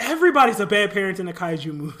 everybody's a bad parent in a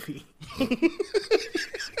kaiju movie.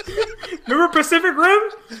 Remember Pacific Rim?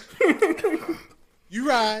 You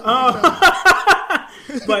right.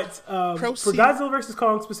 But for Godzilla vs.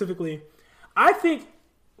 Kong specifically, I think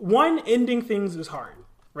ending things is hard,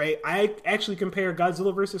 right? I actually compare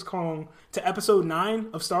Godzilla vs. Kong to Episode 9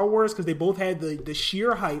 of Star Wars because they both had the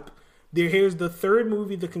sheer hype. Here's the third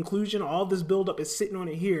movie, the conclusion, all this buildup is sitting on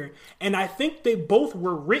it here. And I think they both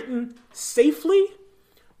were written safely,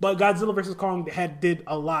 but Godzilla vs. Kong did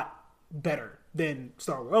a lot better than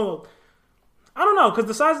Star Wars. Oh, I don't know, because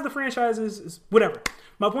the size of the franchise is whatever.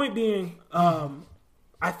 My point being,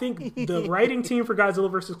 I think the writing team for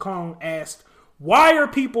Godzilla vs. Kong asked, why are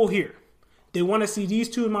people here? They want to see these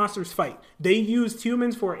two monsters fight. They used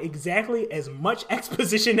humans for exactly as much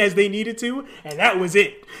exposition as they needed to, and that was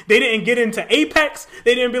it. They didn't get into Apex.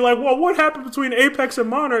 They didn't be like, well, what happened between Apex and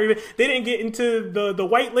Monarch? They didn't get into the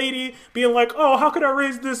white lady being like, oh, how could I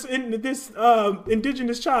raise this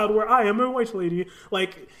indigenous child where I am a white lady?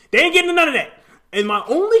 Like, they ain't getting into none of that. And my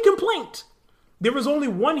only complaint, there was only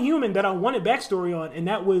one human that I wanted backstory on, and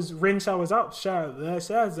that was Rin Shirazawa.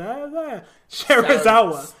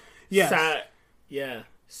 Yes.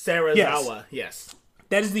 Sarazawa. Yes.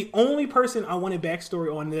 That is the only person I wanted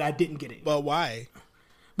backstory on that I didn't get it. But why?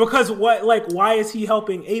 Because why is he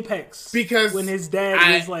helping Apex? Because when his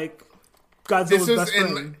dad was like Godzilla's best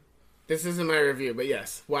friend. This isn't my review, but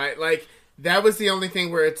yes. Why? Like, that was the only thing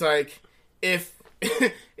where it's like, if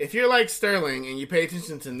you're like Sterling and you pay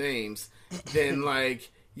attention to names, then like,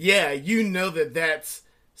 yeah, you know that's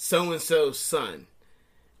so-and-so's son.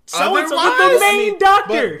 So-and-so, the main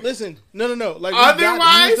doctor. But listen, no. Like,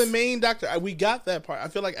 otherwise, he's the main doctor. We got that part. I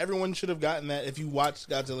feel like everyone should have gotten that if you watched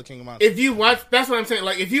Godzilla King of Monsters. If you watch, that's what I'm saying.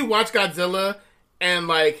 Like, if you watch Godzilla and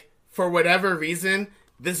like, for whatever reason,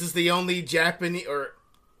 this is the only Japanese or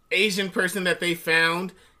Asian person that they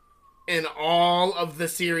found in all of the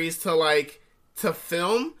series to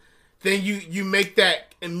film, then you make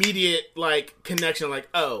that immediate like connection. Like,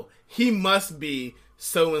 oh, he must be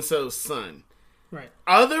so-and-so's son. Right.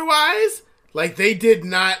 Otherwise, like, they did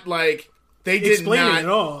not explain it at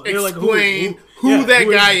all. Explain who that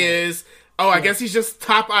guy is. Oh, I guess he's just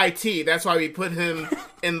top IT. That's why we put him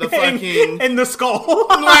in the fucking in the skull.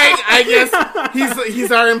 Like, I guess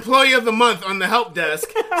he's our employee of the month on the help desk.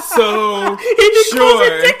 So he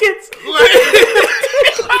closing tickets.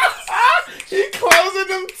 He closing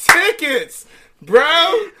them tickets,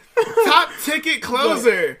 bro. Top ticket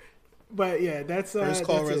closer. But yeah, that's first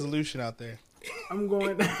call that's resolution out there. I'm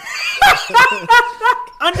going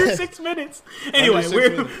under 6 minutes. Anyway,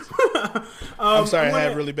 I'm sorry, I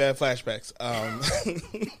had really bad flashbacks.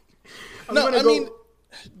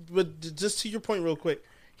 But just to your point, real quick,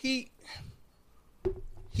 he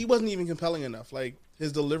wasn't even compelling enough. Like,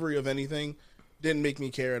 his delivery of anything didn't make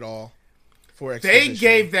me care at all. For exposition. They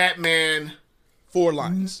gave that man 4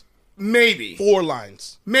 lines, maybe 4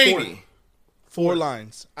 lines, maybe 4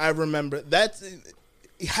 lines. I remember that's.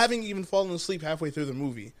 Having even fallen asleep halfway through the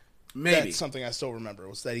movie, maybe that's something I still remember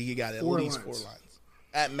was that he got at 4 least lines. 4 lines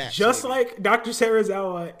at max. Just maybe. Like Dr.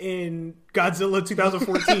 Sarazawa in Godzilla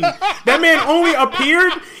 2014, that man only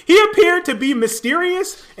appeared. He appeared to be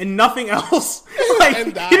mysterious and nothing else. Like,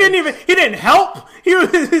 he didn't help. He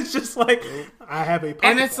was just like, I have a.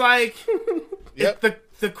 And it's like, yep.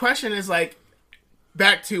 the question is like,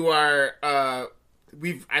 back to our I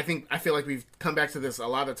feel like we've come back to this a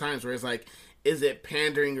lot of times where it's like, is it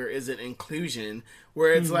pandering or is it inclusion?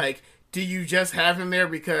 Where it's like, do you just have him there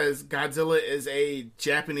because Godzilla is a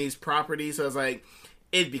Japanese property? So it's like,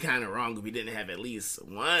 it'd be kind of wrong if we didn't have at least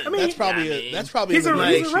one. I mean, that's probably he's in the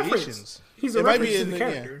a negotiations. He's a reference to the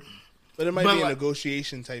character. But it might be a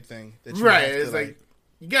negotiation type thing. That you right. have to, it's like,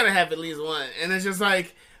 you gotta have at least one. And it's just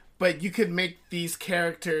like, but you could make these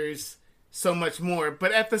characters so much more.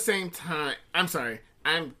 But at the same time, I'm sorry.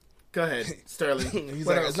 Go ahead, Sterling. He's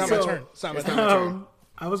like, it's not my turn. It's not my turn.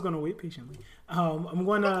 I was going to wait patiently. I'm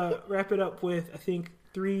going to wrap it up with, I think,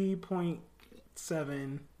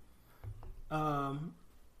 3.7.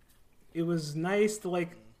 It was nice to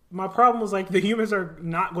like. My problem was like the humans are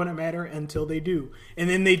not going to matter until they do, and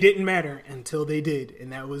then they didn't matter until they did,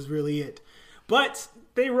 and that was really it. But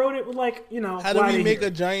they wrote it with like How do we make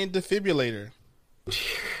a giant defibrillator?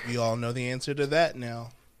 We all know the answer to that now.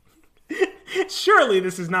 Surely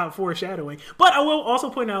this is not foreshadowing. But I will also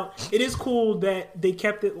point out it is cool that they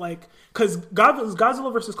kept it like because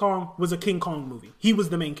Godzilla vs. Kong was a King Kong movie. He was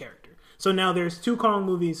the main character. So now there's 2 Kong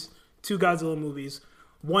movies, 2 Godzilla movies,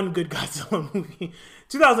 1 good Godzilla movie.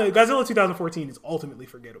 Godzilla 2014 is ultimately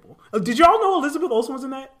forgettable. Did y'all know Elizabeth Olsen was in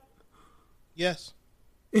that? Yes.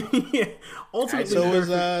 Yeah. Ultimately. So was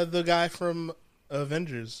the guy from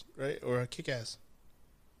Avengers, right? Or Kick-Ass.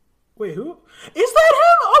 Wait, who? Is that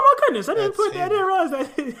him? Oh my goodness. I didn't realize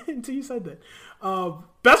that until you said that.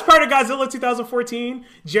 Best part of Godzilla 2014,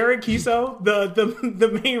 Jared Kiso,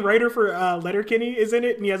 the main writer for Letterkenny is in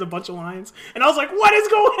it, and he has a bunch of lines. And I was like, what is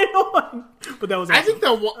going on? But that was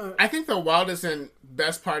awesome. I think the wildest and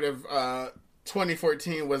best part of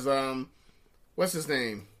 2014 was what's his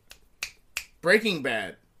name? Breaking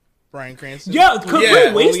Bad. Bryan Cranston. Yeah,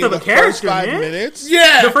 complete waste of a character, first 5 man. minutes.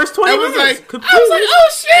 Yeah, the first 20 minutes. I was like, oh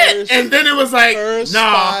shit! And then it was like, first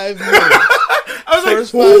nah. 5 minutes. I was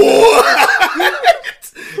First like, what?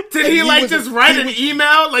 Did he like just write an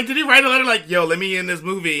email? Like, did he write a letter like, yo, let me in this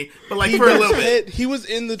movie? But like for a little bit. He was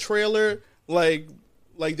in the trailer, like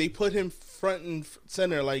they put him front and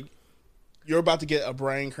center, like, you're about to get a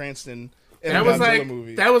Bryan Cranston in a Godzilla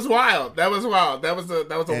movie. That was wild. That was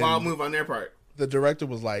a wild move on their part. The director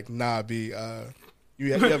was like, nah, B,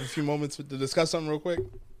 you have a few moments to discuss something real quick?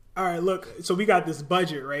 All right, look. So we got this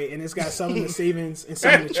budget, right? And it's got some of the savings and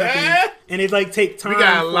some of the checking. And it like take time. We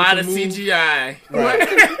got a lot of CGI. Right.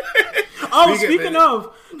 Oh, speaking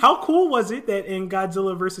of, how cool was it that in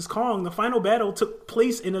Godzilla vs. Kong, the final battle took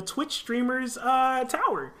place in a Twitch streamer's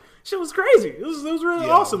tower? Shit was crazy. It was really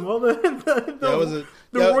awesome. Well, the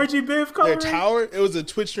Roy G. Biv coloring. Their tower, it was a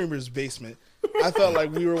Twitch streamer's basement. I felt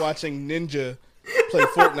like we were watching Ninja play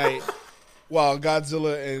Fortnite while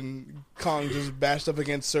Godzilla and Kong just bashed up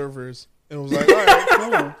against servers. And it was like, all right,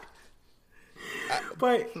 cool.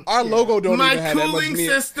 But our logo don't even have that much cooling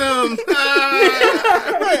neon. system.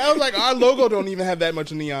 Right, I was like, our logo don't even have that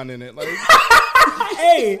much neon in it. Like,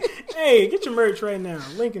 hey, get your merch right now.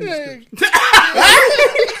 Link in the description.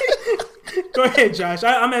 Go ahead, Josh.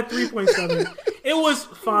 I'm at 3.7. It was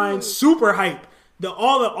fine. Super hype.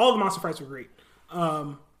 All the monster fights were great.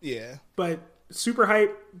 yeah, but super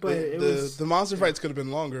hype. But the monster fights could have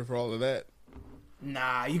been longer for all of that.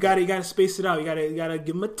 Nah, you gotta space it out. You gotta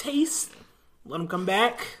give them a taste. Let them come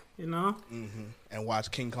back. And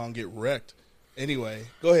watch King Kong get wrecked. Anyway,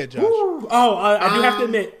 go ahead, Josh. Ooh. Oh, I do have to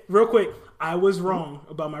admit, real quick, I was wrong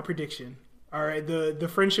about my prediction. All right, the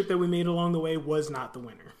friendship that we made along the way was not the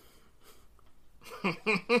winner.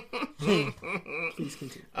 Please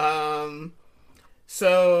continue.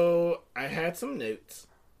 So I had some notes.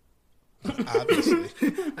 Obviously.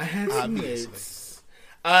 I had some notes.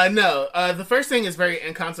 No, the first thing is very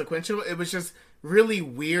inconsequential. It was just really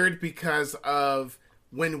weird because of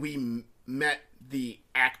when we met the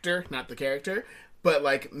actor, not the character, but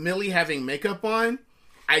like Millie having makeup on.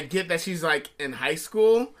 I get that she's like in high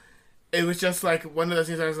school. It was just like one of those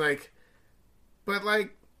things I was like, but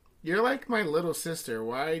like, you're like my little sister.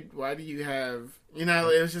 Why do you have,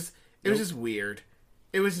 it was just weird.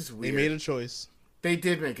 It was just weird. They made a choice. They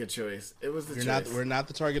did make a choice. It was the choice. We're not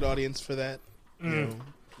the target audience for that.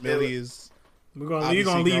 Millie is. You're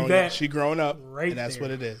gonna leave that. She grown up, right, and that's there.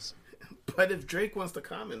 what it is. But if Drake wants to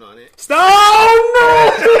comment on it, stop!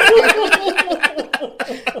 No!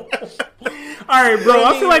 All right, bro.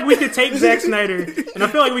 I feel like we could take Zack Snyder, and I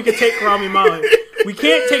feel like we could take Rami Malek. We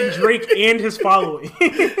can't take Drake and his following.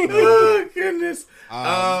 Oh goodness.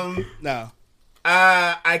 No.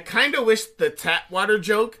 I kind of wish the tap water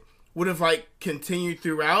joke would have like continued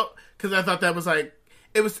throughout because I thought that was like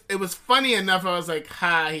it was funny enough. I was like,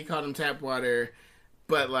 ha, he called him tap water,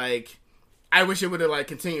 but like I wish it would have like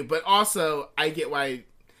continued. But also I get why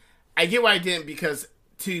I didn't, because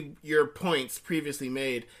to your points previously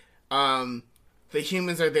made, the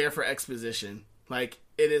humans are there for exposition. Like,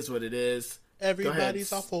 it is what it is.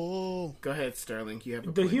 Everybody's awful. Go ahead, Sterling. You have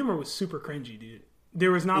a The point. humor was super cringy, dude.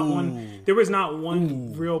 There was not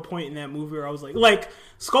one real point in that movie where I was like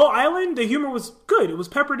Skull Island, the humor was good. It was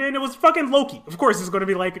peppered in. It was fucking Loki. Of course, it's going to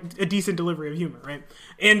be like a decent delivery of humor, right?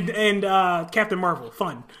 And Captain Marvel,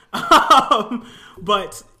 fun.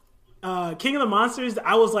 But King of the Monsters,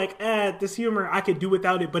 I was like, this humor, I could do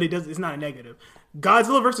without it, but it's not a negative.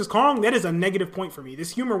 Godzilla vs. Kong, that is a negative point for me.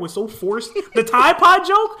 This humor was so forced. The Tide Pod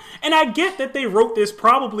joke, and I get that they wrote this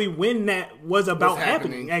probably when that was about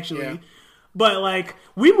happening, actually. But like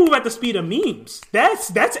we move at the speed of memes.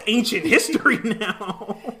 That's ancient history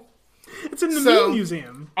now. It's in the meme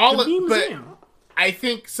museum. Museum. I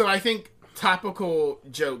think topical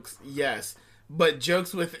jokes, yes, but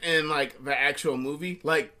jokes within like the actual movie,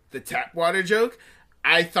 like the tap water joke,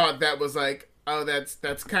 I thought that was like, oh, that's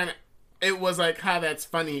kind of. It was like, how that's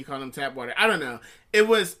funny. He called him tap water. I don't know. It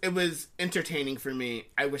was entertaining for me.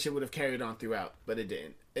 I wish it would have carried on throughout, but it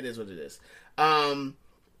didn't. It is what it is.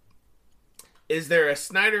 Is there a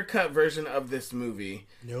Snyder Cut version of this movie?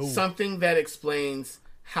 No. Something that explains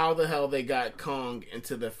how the hell they got Kong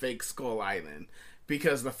into the fake Skull Island?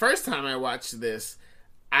 Because the first time I watched this,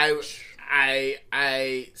 I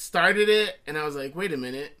started it and I was like, wait a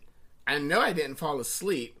minute. I know I didn't fall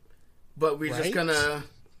asleep, but we're just gonna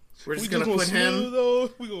put him.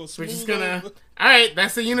 We're just gonna. All right,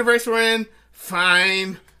 that's the universe we're in.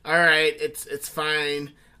 Fine. All right, it's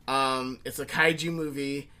fine. It's a kaiju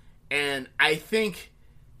movie, and I think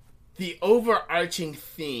the overarching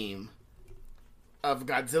theme of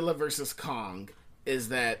Godzilla versus Kong is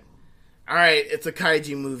that, all right, it's a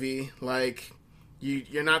kaiju movie. Like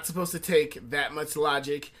you're not supposed to take that much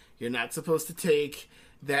logic. You're not supposed to take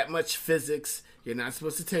that much physics. You're not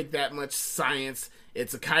supposed to take that much science.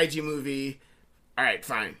 It's a kaiju movie. All right,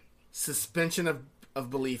 fine. Suspension of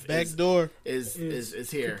belief is here.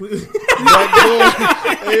 Back door.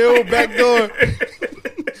 Ayo, back door.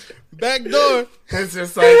 Back door. It's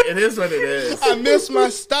just like, it is what it is. I missed my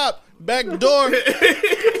stop. Back door.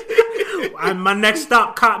 My next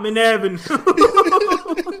stop, Cotman Avenue.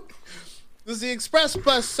 This is the express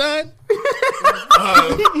bus, son.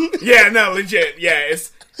 Yeah, no, legit. Yeah,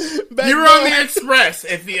 it's... You were on the express.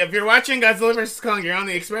 If you're watching Godzilla vs. Kong, you're on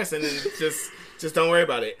the express, and then just don't worry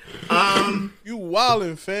about it. You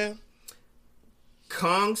wildin', fam.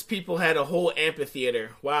 Kong's people had a whole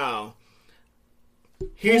amphitheater. Wow.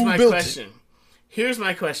 Here's my question.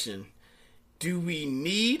 Do we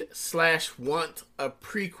need/want a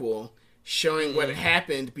prequel showing what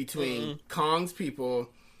happened between Kong's people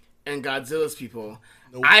and Godzilla's people?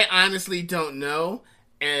 Nope. I honestly don't know,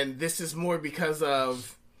 and this is more because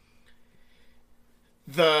of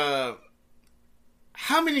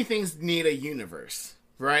how many things need a universe,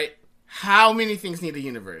 right? How many things need a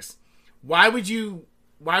universe? Why would you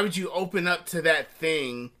open up to that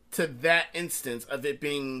thing, to that instance of it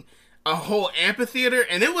being a whole amphitheater?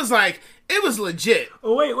 And it was legit.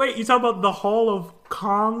 Oh, wait, you talk about the Hall of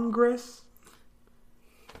Congress?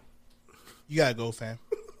 You gotta go, fam.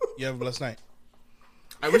 You have a blessed night.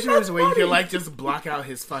 I wish there was a way you could just block out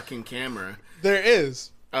his fucking camera. There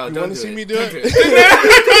is. Oh, you want to see me do it? You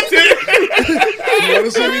want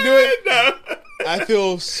to see me do it? No. I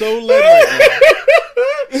feel so led right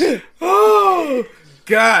now. Oh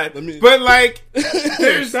God! Let me go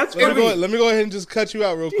ahead and just cut you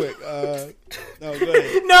out real quick. No, go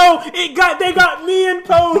ahead. No, they got me in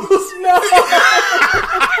pose. No.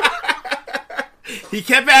 He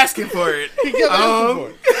kept asking for it.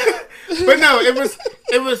 But no, it was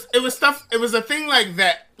stuff. It was a thing like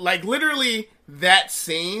that. Like literally, that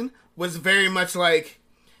scene was very much like,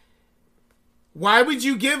 why would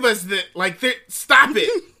you give us this? Like, stop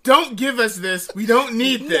it! Don't give us this. We don't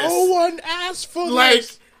need this. No one asked for this. Like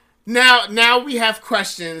now we have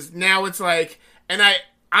questions. Now it's like, and I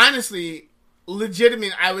honestly,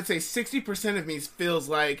 legitimately, I would say 60% of me feels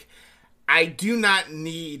like I do not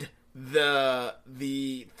need the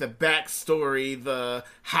backstory, the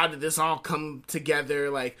how did this all come together,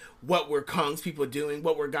 like what were Kong's people doing,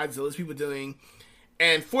 what were Godzilla's people doing,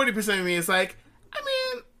 and 40% of me is like, I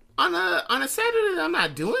mean, on a Saturday I'm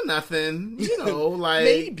not doing nothing, like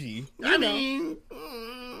maybe. I mean,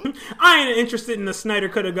 I ain't interested in the Snyder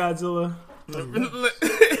Cut of Godzilla,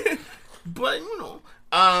 but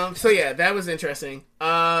so yeah, that was interesting.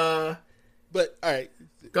 But all right,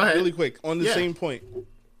 go ahead, really quick on the same point.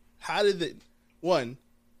 How did the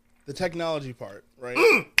technology part, right?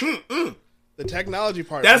 The technology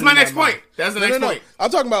part. That's my next point. That's the next point.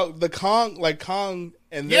 I'm talking about the Kong,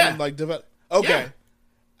 and then develop. Okay, yeah.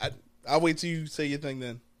 I'll wait till you say your thing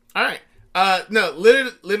then. All right. No,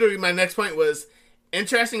 literally, my next point was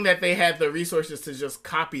interesting that they had the resources to just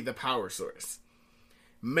copy the power source.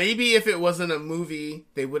 Maybe if it wasn't a movie,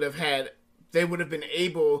 they would have been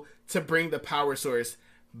able to bring the power source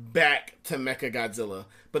back to Mechagodzilla.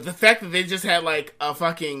 But the fact that they just had like a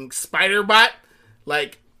fucking spider bot,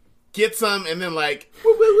 like get some and then like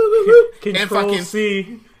whoop, whoop, whoop, whoop, and fucking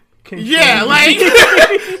C. Yeah, like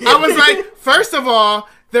I was like, first of all,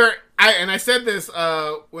 I said this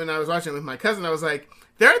when I was watching with my cousin. I was like,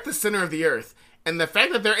 they're at the center of the earth, and the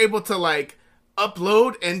fact that they're able to like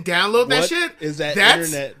upload and download that shit is that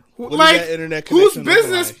that's internet. What like, is that internet whose connection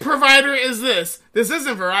business like? provider is this? This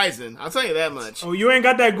isn't Verizon. I'll tell you that much. Oh, you ain't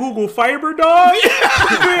got that Google Fiber, dog?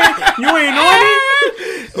 you ain't on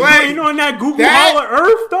it? Like, You ain't on that Google that- Hollow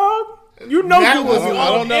Earth, dog? You know That Google's was- I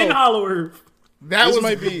don't know. in Hollow Earth. That This was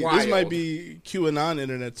might be wild. this might be QAnon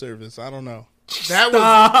internet service. I don't know. That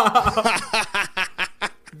was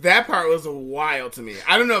that part was wild to me.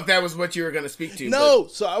 I don't know if that was what you were going to speak to. No,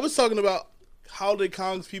 so I was talking about how did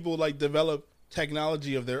Kong's people like develop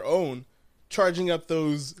technology of their own, charging up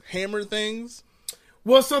those hammer things.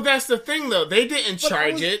 Well, so that's the thing, though. They didn't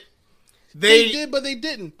charge it. They did, but they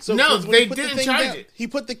didn't. So No, 'cause when they he put the didn't thing charge down, it. He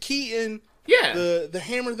put the key in. Yeah. The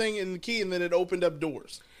hammer thing in the key, and then it opened up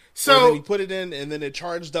doors. So and then he put it in, and then it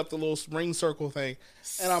charged up the little ring circle thing.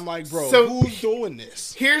 And I'm like, bro, So- who's doing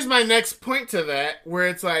this? here's my next point to that, where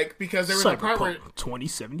it's like, because there was a part where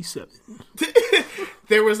 2077.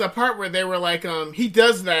 there was a part where they were like, he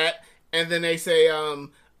does that, and then they say,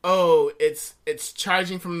 oh, it's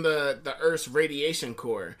charging from the Earth's radiation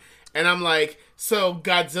core. And I'm like, so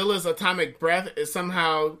Godzilla's atomic breath is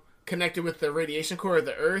somehow connected with the radiation core of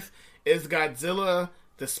the Earth? Is Godzilla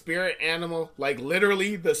the spirit animal, like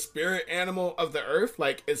literally the spirit animal of the Earth?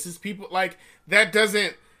 Like, is his people, like, that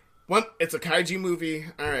doesn't, it's a kaiju movie.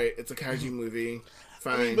 All right, it's a kaiju movie.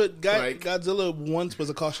 Fine. I mean, but like, Godzilla once was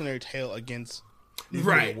a cautionary tale against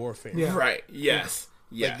nuclear Right. warfare. Yeah. right, yes.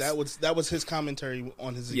 Yes. Like that was his commentary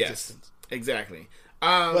on his Yes, existence. exactly.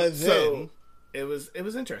 But So then it was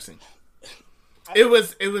interesting. It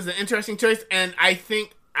was an interesting choice, and I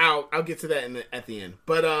think I'll get to that at the end.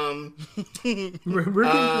 But We're getting to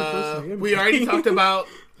the first thing. we already talked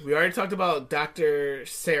about Dr.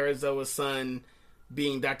 Sarazoa's son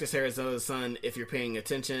being Dr. Sarazoa's son. If you're paying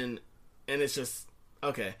attention, and it's just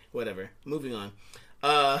okay, whatever. Moving on.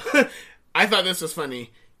 I thought this was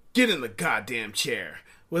funny. Get in the goddamn chair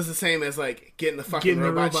was the same as like getting the fucking Getting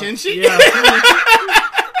the robot robot. Shinji. Yeah.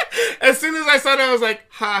 As soon as I saw that, I was like,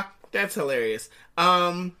 ha, that's hilarious.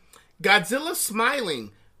 Godzilla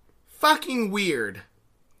smiling. Fucking weird.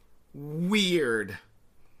 Weird.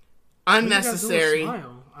 Unnecessary. I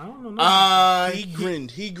don't know.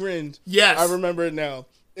 he grinned. Yes. I remember it now.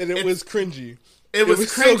 And it was cringy. It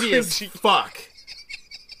was so cringy as cringy. fuck.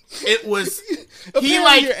 It was.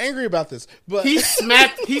 Apparently you're angry about this, but He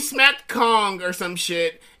smacked Kong or some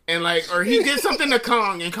shit, and like, or he did something to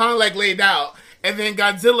Kong, and Kong like laid out, and then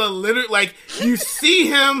Godzilla literally, like, you see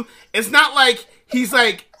him. It's not like he's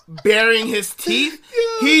like baring his teeth.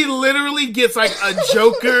 He literally gets like a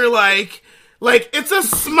Joker, like it's a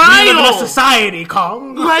smile. We live in a society,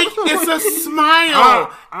 Kong. Like, it's a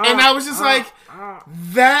smile. And I was just like,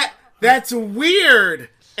 that's weird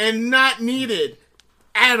and not needed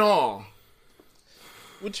at all.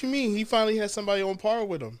 what you mean? He finally had somebody on par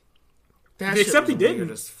with him That Except shit he was weird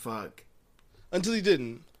didn't. as fuck. until he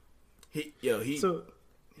didn't. So,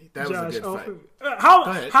 That was a good fight. how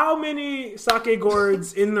ahead. how many sake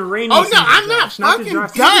gourds in the rainy Oh, season? no, I'm not Josh? fucking the done.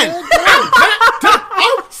 dry season? I'm not done.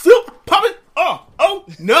 Oh, still popping. Oh,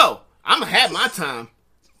 no. I'm going to have my time.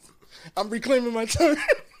 I'm reclaiming my turn.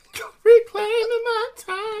 Reclaiming my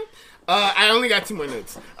time. I only got 2 more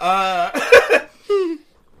notes.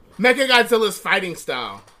 Mechagodzilla's fighting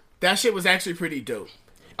style. That shit was actually pretty dope.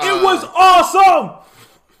 It was awesome.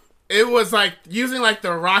 It was like using like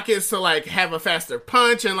the rockets to like have a faster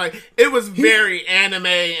punch, and like it was very anime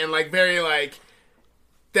and like very like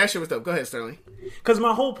that shit was dope. Go ahead, Sterling. Because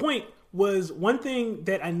my whole point was one thing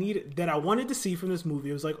that I wanted to see from this movie.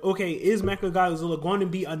 It was like, okay, is Mechagodzilla going to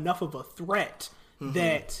be enough of a threat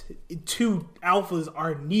that 2 alphas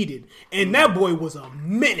are needed? And that boy was a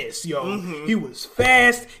menace, yo. He was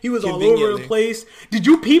fast. He was all over the Conveniently. place. Did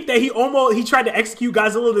you peep that he tried to execute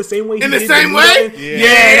Godzilla the same way? He In the did same the way? Mutant? Yeah.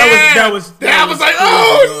 Yeah, that was I was like, crazy,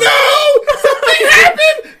 oh no, something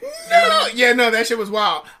happened. No, yeah, no, that shit was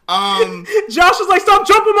wild. Josh was like, "Stop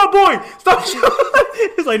jumping, my boy! Stop!"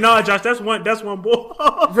 He's like, "Nah, Josh, that's one boy."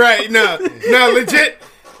 Right? No, legit.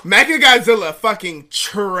 Mechagodzilla fucking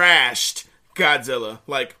trashed Godzilla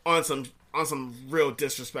like on some real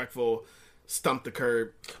disrespectful stump the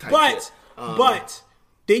curb type shit. But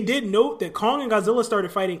they did note that Kong and Godzilla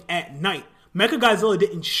started fighting at night. Mechagodzilla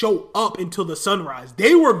didn't show up until the sunrise.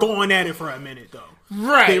 They were going at it for a minute, though.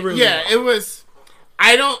 Right? They really Yeah, were. it was.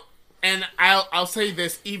 I don't, and I'll say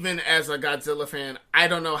this even as a Godzilla fan. I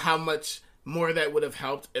don't know how much more that would have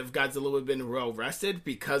helped if Godzilla would have been well rested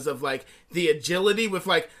because of like the agility with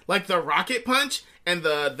like the rocket punch and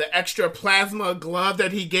the extra plasma glove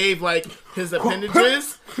that he gave like his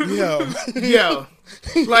appendages. Yo.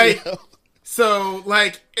 Like so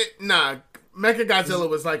like Mechagodzilla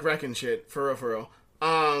was like wrecking shit for real.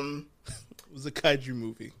 It was a kaiju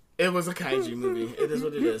movie. It was a kaiju movie. It is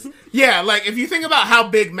what it is. Yeah, like, if you think about how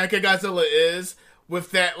big Mechagodzilla is,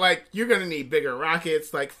 with that, like, you're gonna need bigger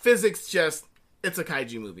rockets. Like, physics just... It's a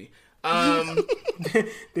kaiju movie.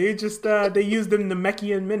 They just, they used them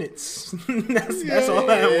Namekian minutes. That's all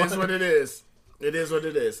that was. It is what it is. It is what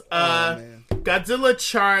it is. Godzilla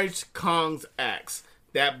charged Kong's axe.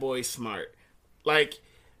 That boy's smart. Like,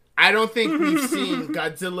 I don't think we've seen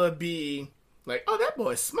Godzilla be... Like, oh, that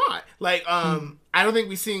boy's smart. Like, I don't think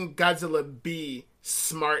we've seen Godzilla be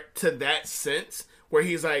smart to that sense, where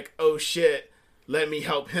he's like, oh shit, let me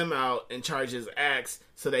help him out and charge his axe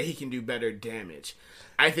so that he can do better damage.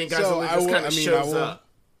 I think Godzilla just kind of shows up.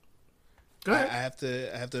 Go ahead. I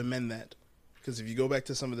have to amend that, because if you go back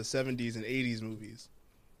to some of the 70s and 80s movies,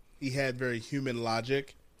 he had very human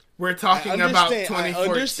logic. We're talking about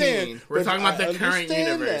 2014. We're talking about the current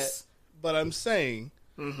universe. That, but I'm saying...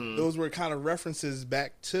 Those were kind of references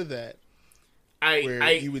back to that.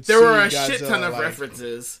 There were a shit ton of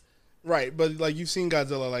references. Right, but like you've seen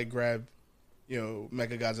Godzilla like grab,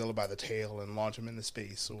 Mechagodzilla by the tail and launch him into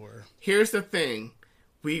space. Or here's the thing,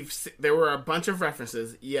 there were a bunch of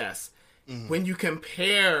references. Yes, when you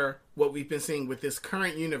compare what we've been seeing with this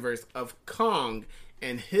current universe of Kong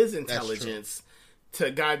and his intelligence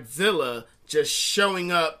to Godzilla just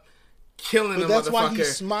showing up. Killing but a that's motherfucker. Why he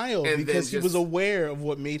smiled, because he was aware of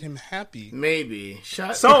what made him happy. Maybe.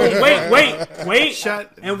 Wait.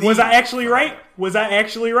 And was I actually right? Was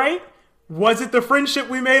it the friendship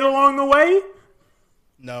we made along the way?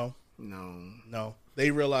 No.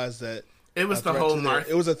 They realized that it was the whole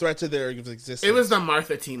Martha. It was a threat to their existence. It was the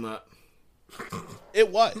Martha team up.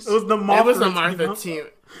 It was. It was the Martha team.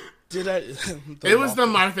 It was the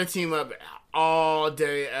Martha team up all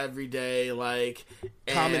day, every day, like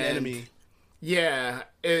common enemy. Yeah,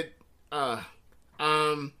 it. Anywho,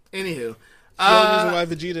 the only reason why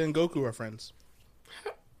Vegeta and Goku are friends.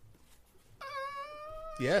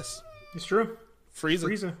 Yes, it's true.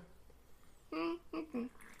 Frieza.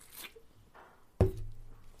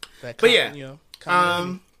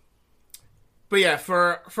 But yeah,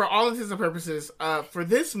 for all intents and purposes, for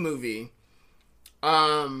this movie,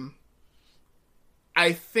 I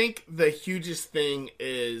think the hugest thing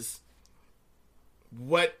is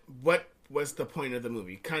what was the point of the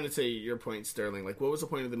movie? Kind of to your point, Sterling. Like, what was the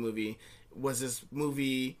point of the movie? Was this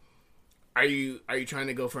movie? Are you trying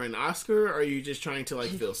to go for an Oscar, or are you just trying to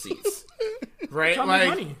like fill seats? Right,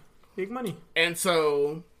 like big money. And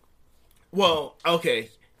so, well,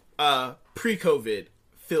 okay, pre-COVID,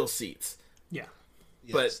 fill seats. Yeah,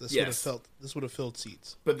 yes, this would have filled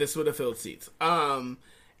seats. But this would have filled seats. And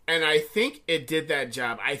I think it did that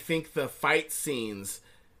job. I think the fight scenes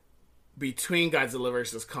between Godzilla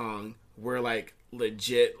versus Kong were like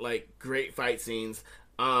legit, like great fight scenes.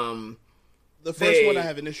 The first one I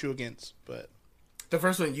have an issue against, but the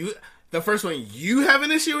first one you have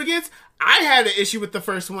an issue against? I had an issue with the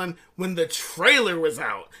first one when the trailer was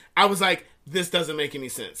out. I was like, this doesn't make any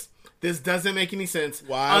sense. This doesn't make any sense.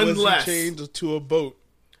 Why was he chained to a boat?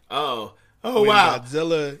 Oh, when wow.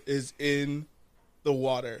 Godzilla is in the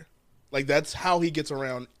water. Like, that's how he gets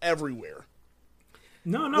around everywhere.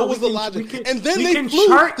 No. What was the logic? And then they flew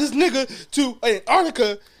this nigga to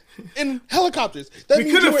Antarctica in helicopters.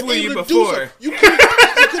 We could have flew you before. They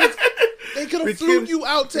could have flew you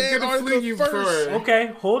out to Antarctica first. Okay,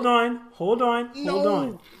 hold on. All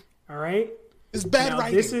right? It's bad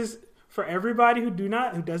writing. This is, for everybody who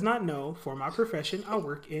does not know, for my profession, I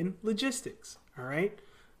work in logistics. All right?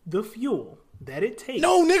 The fuel that it takes.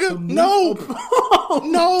 No, nigga, no,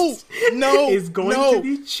 is going to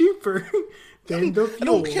be cheaper than the fuel I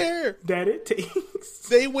don't care. that it takes.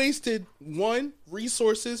 They wasted 1,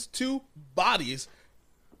 resources, 2, bodies.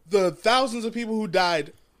 The thousands of people who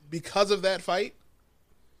died because of that fight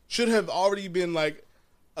should have already been like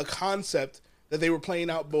a concept that they were playing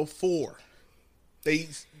out before.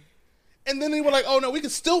 And then they were like, oh no, we can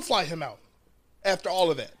still fly him out after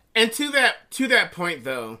all of that. And to that point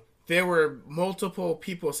though, there were multiple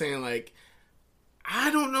people saying like,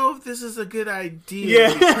 I don't know if this is a good idea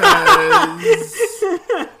because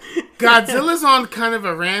Godzilla's on kind of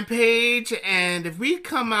a rampage, and if we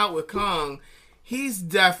come out with Kong, he's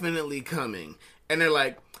definitely coming. And they're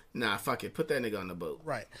like, nah, fuck it, put that nigga on the boat.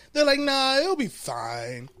 Right. They're like, nah, it'll be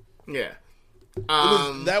fine. Yeah.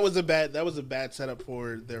 That was a bad setup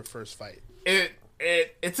for their first fight.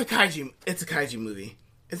 It's a kaiju movie.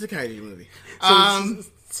 So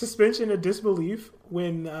suspension of disbelief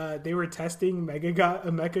when they were testing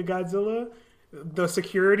Mechagodzilla. the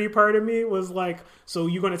security part of me was like, so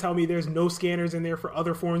you're going to tell me there's no scanners in there for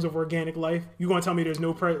other forms of organic life? You're going to tell me there's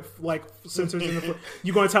no sensors in the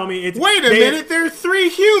you're going to tell me it's... Wait a minute, there are 3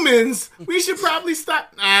 humans. We should probably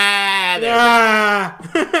stop.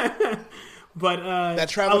 But that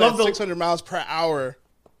traveled at 600 miles per hour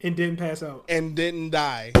and didn't pass out and didn't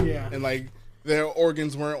die. Yeah, and like their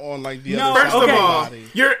organs weren't on like the other first side of of all, the body.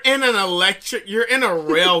 you're in a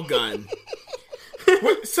rail gun.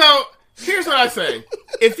 So here's what I say: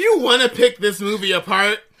 if you want to pick this movie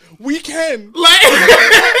apart, we can. Like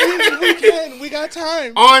we can. We got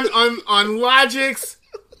time on logic,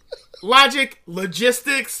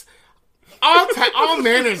 logistics, all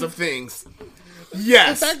manners of things.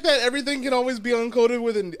 Yes. The fact that everything can always be encoded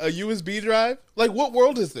with a USB drive. Like, what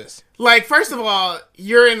world is this? Like, first of all,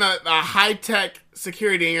 you're in a high-tech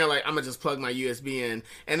security and you're like, I'm going to just plug my USB in.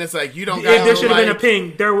 And it's like, you don't got there should have been a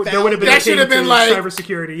ping. There would have been a ping to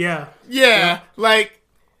cybersecurity, yeah. Yeah, like,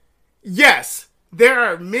 yes, there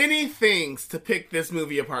are many things to pick this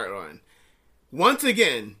movie apart on. Once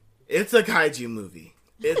again, it's a kaiju movie.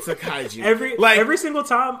 It's a kaiju. Every single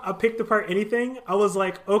time I picked apart anything, I was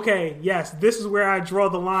like, okay, yes, this is where I draw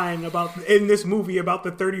the line in this movie about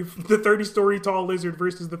the 30 story tall lizard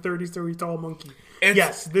versus the 30 story tall monkey.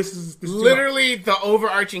 This is literally the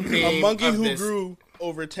overarching theme. A monkey who grew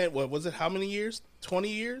over 10. What was it? How many years? 20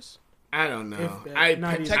 years? I don't know.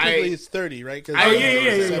 Technically, it's 30, right? Yeah.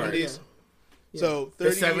 70s. So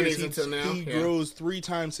 30 the 70s years, until now. He grows 3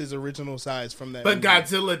 times his original size from that. But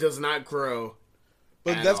Godzilla does not grow.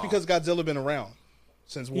 But that's because Godzilla been around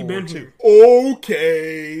since World War II.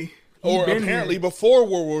 Okay. Or apparently before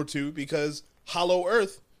World War II because Hollow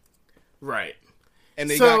Earth. Right. And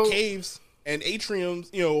they got caves and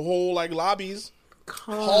atriums, whole like lobbies.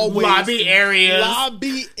 Hallways. Lobby areas.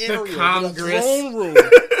 The Congress. The throne room.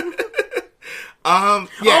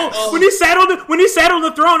 When he sat on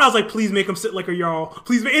the throne, I was like, please make him sit like a Jarl.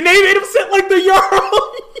 And they made him sit like the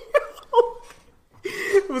Jarl.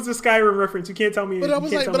 It was a Skyrim reference. You can't tell me. But I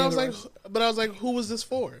was like, who was this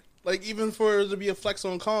for? Like, even for it to be a flex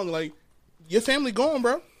on Kong, like, your family gone,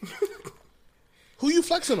 bro. Who you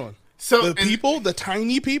flexing on? So the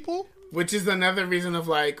tiny people. Which is another reason of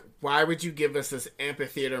like, why would you give us this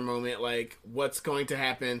amphitheater moment? Like, what's going to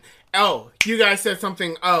happen? Oh, you guys said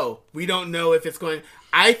something. Oh, we don't know if it's going.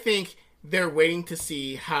 I think they're waiting to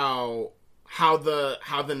see how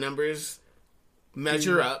the numbers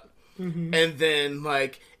measure up. Mm-hmm. And then,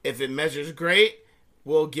 like, if it measures great,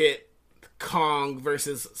 we'll get Kong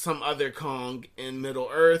versus some other Kong in Middle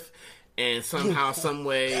Earth. And somehow, some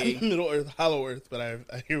way... Middle Earth, Hollow Earth, but I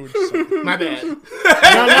hear what you're saying. My bad. No,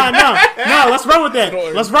 let's run with that.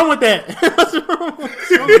 Let's run with that.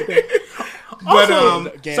 Also,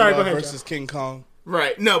 Gandalf sorry, go ahead, versus King Kong.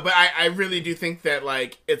 Right. No, but I really do think that,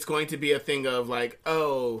 like, it's going to be a thing of, like,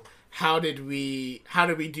 oh, how did we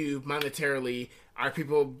do monetarily? Are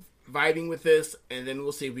people vibing with this? And then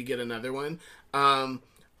we'll see if we get another one.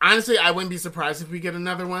 Honestly, I wouldn't be surprised if we get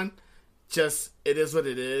another one. Just, it is what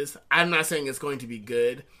it is. I'm not saying it's going to be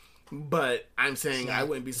good, but I'm saying I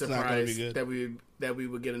wouldn't be surprised that we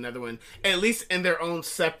would get another one. At least in their own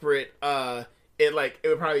separate, it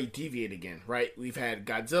would probably deviate again, right? We've had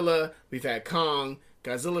Godzilla, we've had Kong,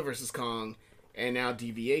 Godzilla versus Kong, and now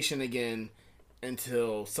deviation again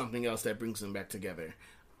until something else that brings them back together.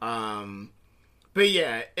 But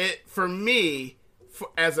yeah, for me,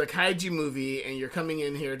 as a kaiju movie, and you're coming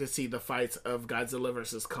in here to see the fights of Godzilla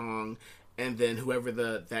versus Kong, and then whoever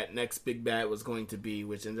that next big bad was going to be,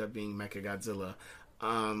 which ended up being Mechagodzilla.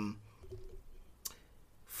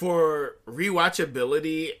 For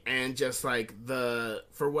rewatchability and just like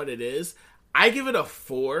for what it is, I give it a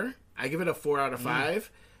 4. I give it a 4 out of 5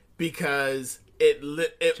 because it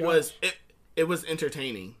was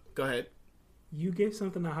entertaining. Go ahead. You gave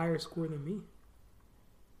something a higher score than me.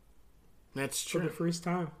 That's true. For the first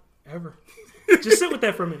time ever. Just sit with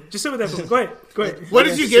that for a minute. Go ahead. What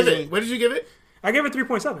did you give it? I gave it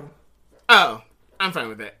 3.7. Oh, I'm fine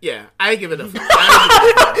with that. Yeah, I give it a 4. You're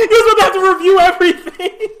supposed to have to review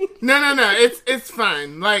everything. No. It's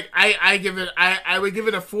fine. Like I would give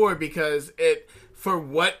it a 4 because for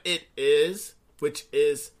what it is, which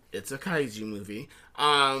is it's a kaiju movie.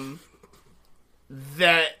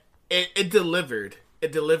 That it delivered.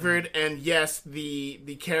 It delivered, and yes,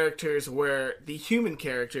 the characters were the human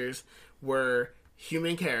characters were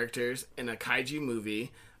human characters in a kaiju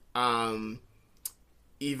movie. I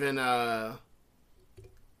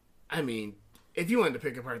mean, if you wanted to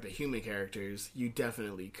pick apart the human characters, you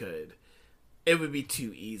definitely could. It would be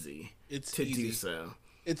too easy do so.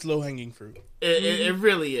 It's low hanging fruit. It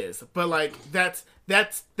really is. But like that's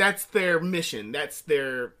their mission. That's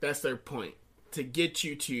their point. to get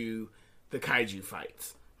you to the kaiju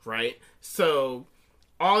fights, right? So,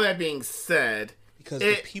 all that being said, because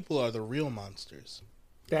the people are the real monsters.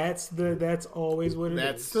 That's always what it is.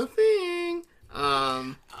 That's the thing.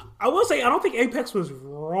 I will say I don't think Apex was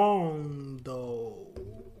wrong though.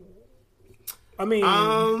 I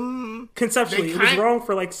mean, conceptually, it was wrong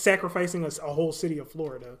for like sacrificing a whole city of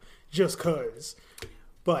Florida just cause.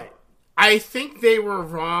 But I think they were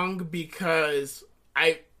wrong because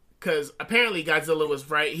apparently Godzilla was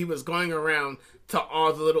right. He was going around to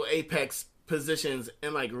all the little Apex positions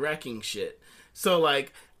and like wrecking shit. So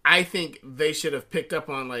like I think they should have picked up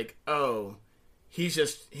on like, oh,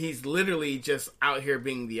 he's literally just out here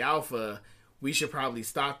being the alpha. We should probably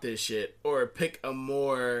stop this shit or pick a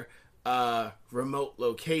more remote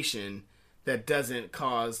location that doesn't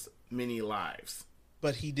cause many lives.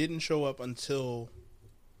 But he didn't show up until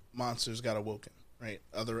monsters got awoken, right?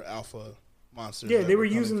 Other alpha monsters. Yeah, they were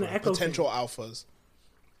using the echo potential alphas.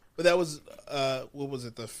 But that was what was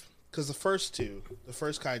it? Because the first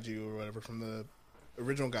kaiju or whatever from the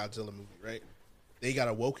original Godzilla movie, right? They got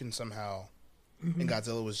awoken somehow, and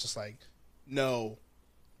Godzilla was just like, "No,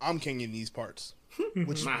 I'm king in these parts,"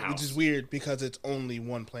 which is weird because it's only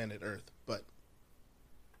one planet Earth. But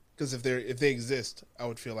because if they exist, I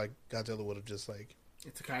would feel like Godzilla would have just like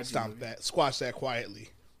squashed that quietly.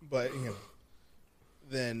 But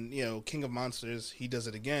then King of Monsters, he does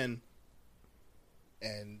it again,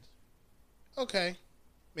 and okay,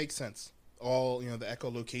 makes sense. All the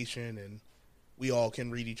echolocation and we all can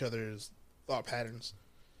read each other's thought patterns.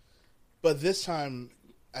 But this time,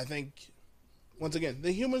 I think, once again,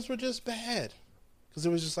 the humans were just bad. Because it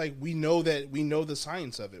was just like, we know the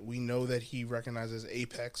science of it. We know that he recognizes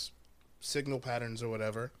Apex signal patterns or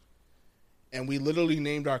whatever. And we literally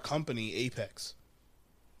named our company Apex.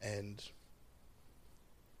 And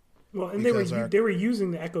they were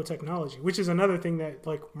using the echo technology, which is another thing that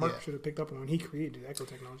like Mark should have picked up on when he created echo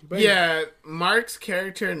technology. But Mark's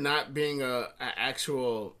character not being a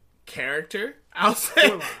actual character, I'll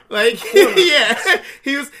say, like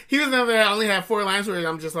he was never only had 4 lines where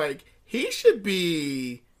I'm just like he should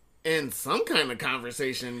be in some kind of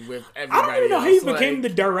conversation with everybody. I don't even know how he became the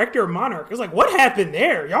director of Monarch. It's like, what happened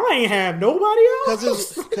there? Y'all ain't have nobody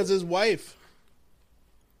else because his wife.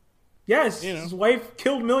 Yes, his wife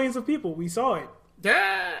killed millions of people. We saw it.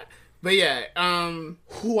 Yeah, but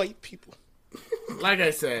white people. Like I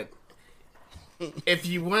said, if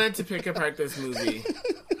you wanted to pick apart this movie,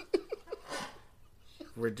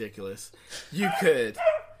 ridiculous, you could.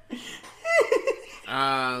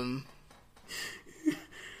 From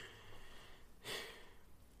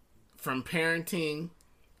parenting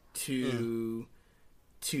to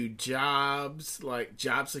jobs, like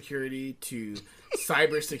job security, to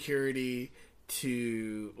cybersecurity,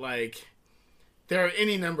 to like there are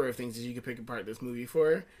any number of things that you could pick apart this movie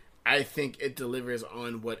for. I think it delivers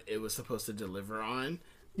on what it was supposed to deliver on.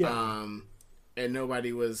 Yeah. And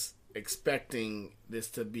nobody was expecting this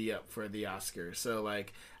to be up for the Oscar. So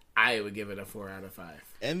like I would give it a 4 out of 5.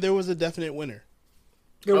 And there was a definite winner.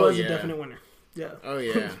 There was a definite winner. Yeah. Oh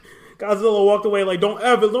yeah. Godzilla walked away like,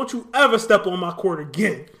 don't you ever step on my court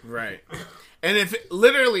again. Right. And if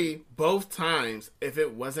literally both times, if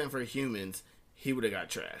it wasn't for humans, he would have got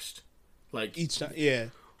trashed. Like each time, yeah.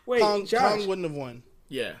 Wait, Kong wouldn't have won.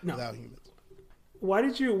 Yeah, without humans. Why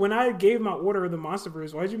did you? When I gave my order of the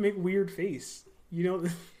MonsterVerse, why did you make weird face? Say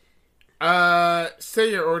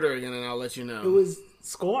your order again, and I'll let you know. It was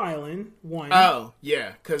Skull Island 1. Oh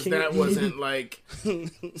yeah, because that wasn't like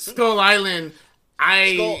Skull Island.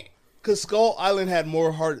 Because Skull Island had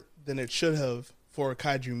more heart than it should have for a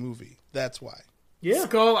kaiju movie. That's why. Yeah.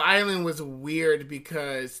 Skull Island was weird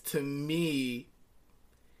because to me,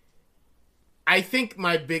 I think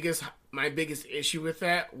my biggest issue with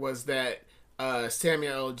that was that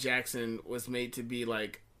Samuel L. Jackson was made to be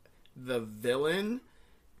like the villain,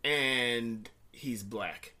 and he's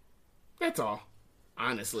black. That's all,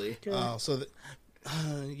 honestly. Oh, so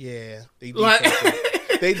yeah, they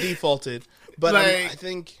defaulted. They defaulted, but like,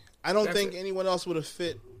 I don't think anyone else would have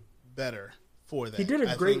fit better for that. He did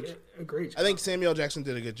a great job. I think Samuel L. Jackson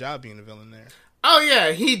did a good job being the villain there. Oh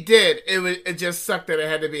yeah, he did. It just sucked that it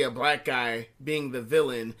had to be a black guy being the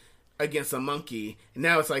villain against a monkey. And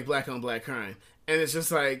now it's like black on black crime, and it's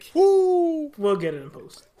just like, whoo. We'll get it in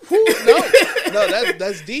post. No,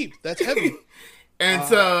 that's deep. That's heavy. And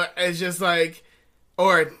so it's just like,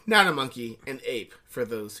 or not a monkey, an ape for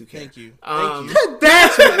those who care. Thank you.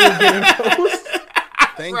 That's what we'll get in post.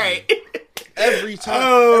 Thank you. Every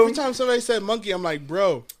time somebody said monkey, I'm like,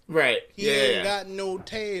 bro, right? He ain't got no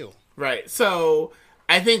tail. Right. So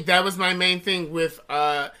I think that was my main thing with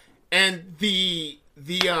and the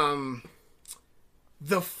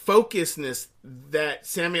the focusedness that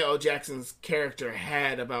Samuel L. Jackson's character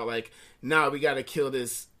had about like, nah, we got to kill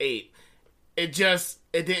this ape. It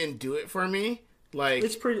didn't do it for me. Like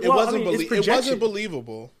it wasn't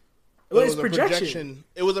believable. It was a projection.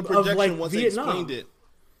 It was a projection like once Vietnam. they explained it.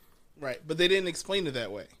 Right, but they didn't explain it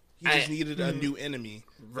that way. He just needed a new enemy.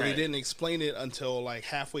 Right. They didn't explain it until like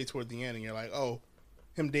halfway toward the end, and you're like, oh,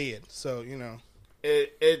 him dead. So you know,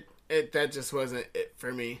 it that just wasn't it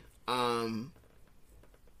for me. I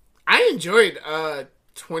enjoyed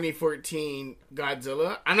 2014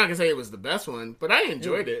 Godzilla. I'm not gonna say it was the best one, but I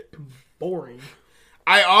enjoyed it. Boring.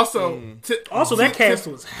 I also that cast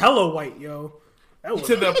was hella white, yo. That was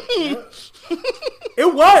to the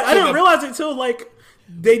it was. I didn't realize it until like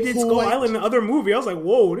they did Skull Island in the other movie. I was like,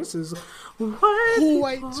 whoa, this is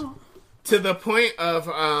white. To the point of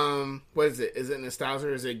what is it? Is it nostalgia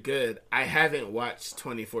or is it good? I haven't watched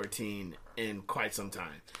 2014 in quite some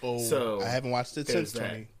time. Oh, so I haven't watched it since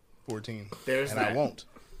 2014. There's I won't.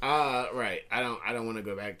 Right. I don't want to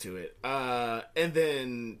go back to it. And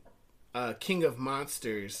then King of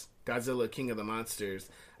Monsters, Godzilla King of the Monsters.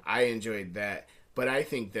 I enjoyed that, but I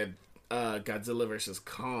think that Godzilla vs.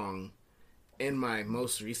 Kong, in my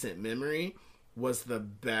most recent memory, was the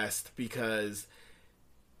best because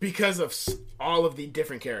of all of the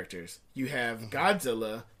different characters. You have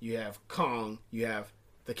Godzilla, you have Kong, you have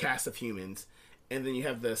the cast of humans, and then you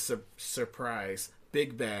have the surprise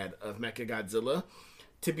big bad of Mechagodzilla.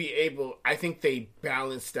 To be able, I think they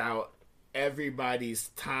balanced out everybody's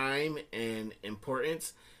time and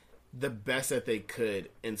importance the best that they could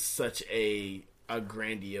in such a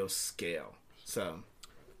grandiose scale. So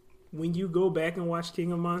when you go back and watch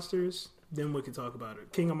King of Monsters, then we can talk about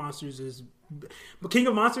it. King of Monsters,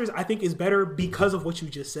 I think, is better because of what you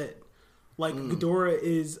just said. Like, Ghidorah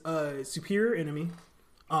is a superior enemy.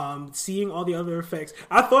 Seeing all the other effects.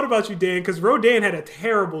 I thought about you, Dan, because Rodan had a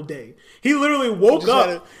terrible day. He literally woke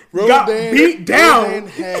up, got beat down. Rodan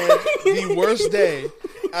had the worst day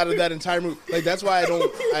out of that entire movie. Like, that's why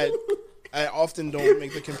I often don't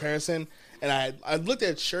make the comparison. And I looked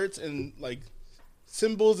at shirts and, like,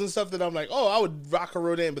 symbols and stuff that I'm like, oh, I would rock a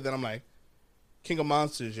Rodan. But then I'm like, King of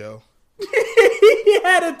Monsters, yo. He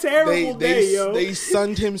had a terrible day, yo. They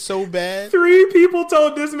sunned him so bad. 3 people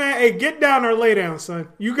told this man, hey, get down or lay down, son.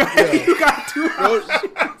 You got 2 options.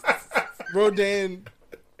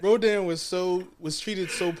 Rodan was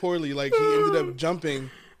treated so poorly. Like, he ended up jumping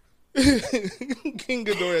King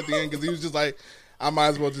Ghidorah at the end because he was just like, I might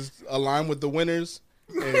as well just align with the winners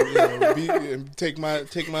and, and take my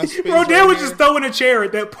space. Rodan was just throwing a chair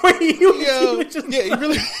at that point. He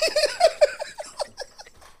really.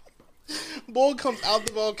 Bull comes out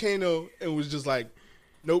the volcano and was just like,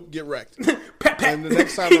 nope, get wrecked. And the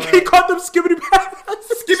next time around, he caught them skibbity paps.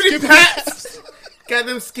 Skibbity paps. Got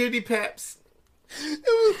them skibbity paps.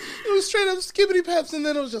 It was straight up skibbity paps, and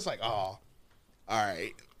then it was just like, oh, all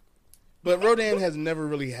right. But Rodan has never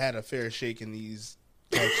really had a fair shake in these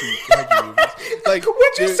Kaiju movies. Like,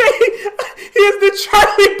 what'd you say? He is the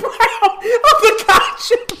Charlie Brown of the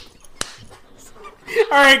Kaiju.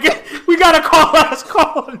 All right, we got to call last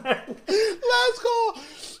call on that. Last call.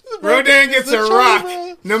 Rodan gets a rock.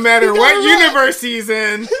 No matter what universe he's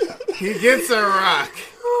in, he gets a rock.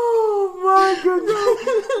 Oh, my goodness.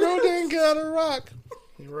 Rodan got a rock.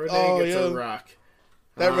 Rodan gets a rock.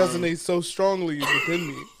 That resonates so strongly within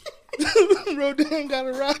me. Rodan got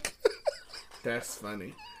a rock. That's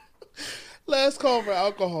funny. Last call for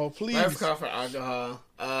alcohol, please. Last call for alcohol.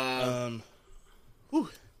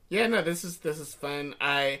 Yeah, no, this is fun.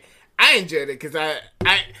 I enjoyed it because I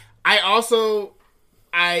also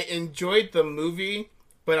enjoyed the movie,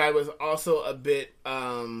 but I was also a bit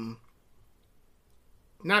not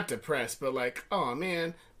depressed, but like, oh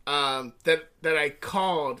man, that I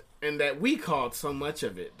called and that we called so much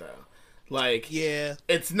of it though. Like, yeah,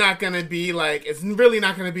 it's not gonna be like, it's really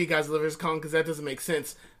not gonna be Godzilla vs. Kong because that doesn't make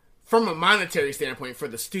sense from a monetary standpoint for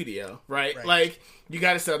the studio, right? Like, you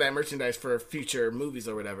got to sell that merchandise for future movies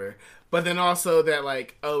or whatever. But then also that,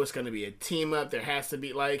 like, oh, it's going to be a team up. There has to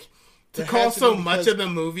be, like, to call so much of the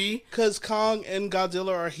movie. Because Kong and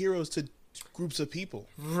Godzilla are heroes to groups of people.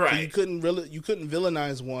 Right. So you couldn't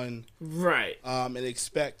villainize one. Right. And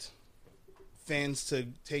expect fans to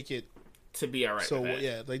take it. To be all right so, with that.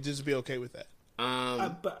 Yeah, like, just be okay with that.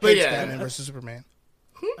 But yeah. Batman versus Superman.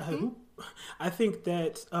 I think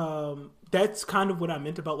that that's kind of what I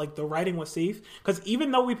meant about, like, the writing was safe. Because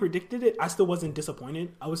even though we predicted it, I still wasn't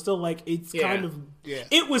disappointed. I was still like, it's kind of... Yeah.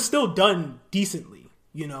 It was still done decently,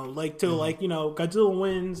 you know? Like, to, like, you know, Godzilla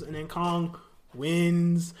wins, and then Kong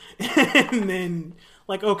wins. And then,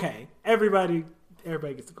 like, okay, everybody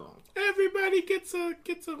gets to go home. Everybody gets a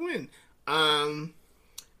win.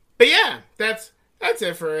 But yeah, that's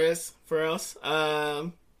it for us.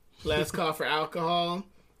 Last call for alcohol.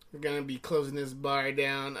 We're gonna be closing this bar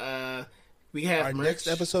down. We have our merch. next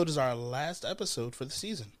episode is our last episode for the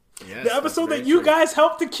season. Yes, The episode that you guys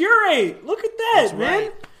helped to curate. Look at that, That's man.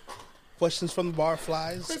 right. Questions from the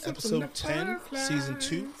Barflies, episode 10, season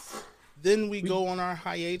 2. Then we go on our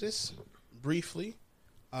hiatus briefly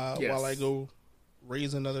while I go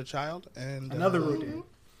raise another child and Another Rodin.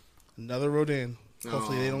 Another Rodin.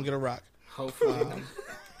 Hopefully they don't get a rock. Hopefully.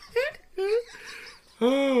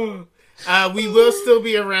 We will still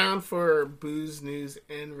be around for booze news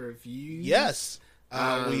and reviews. Yes.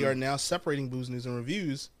 We are now separating booze news and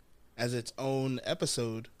reviews as its own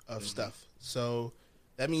episode of stuff. So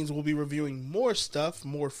that means we'll be reviewing more stuff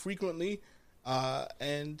more frequently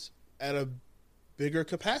and at a bigger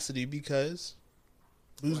capacity because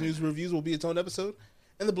booze news and reviews will be its own episode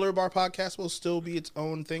and the Blur Bar podcast will still be its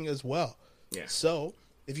own thing as well. Yeah. So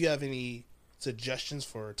if you have any suggestions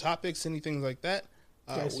for topics, anything like that,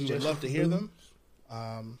 we would love to hear them.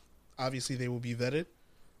 Obviously, they will be vetted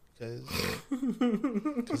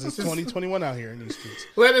because it's 2021 out here in these streets.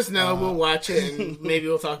 Let us know. We'll watch it and maybe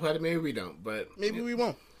we'll talk about it. Maybe we don't, but maybe we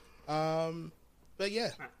won't. But yeah,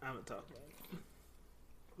 I haven't talked about it.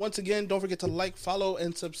 Once again, don't forget to like, follow,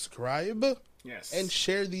 and subscribe. Yes, and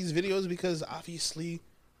share these videos because obviously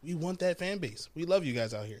we want that fan base. We love you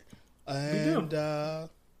guys out here, and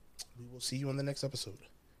we will see you on the next episode.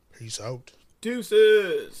 Peace out.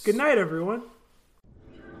 Deuces. Good night, everyone.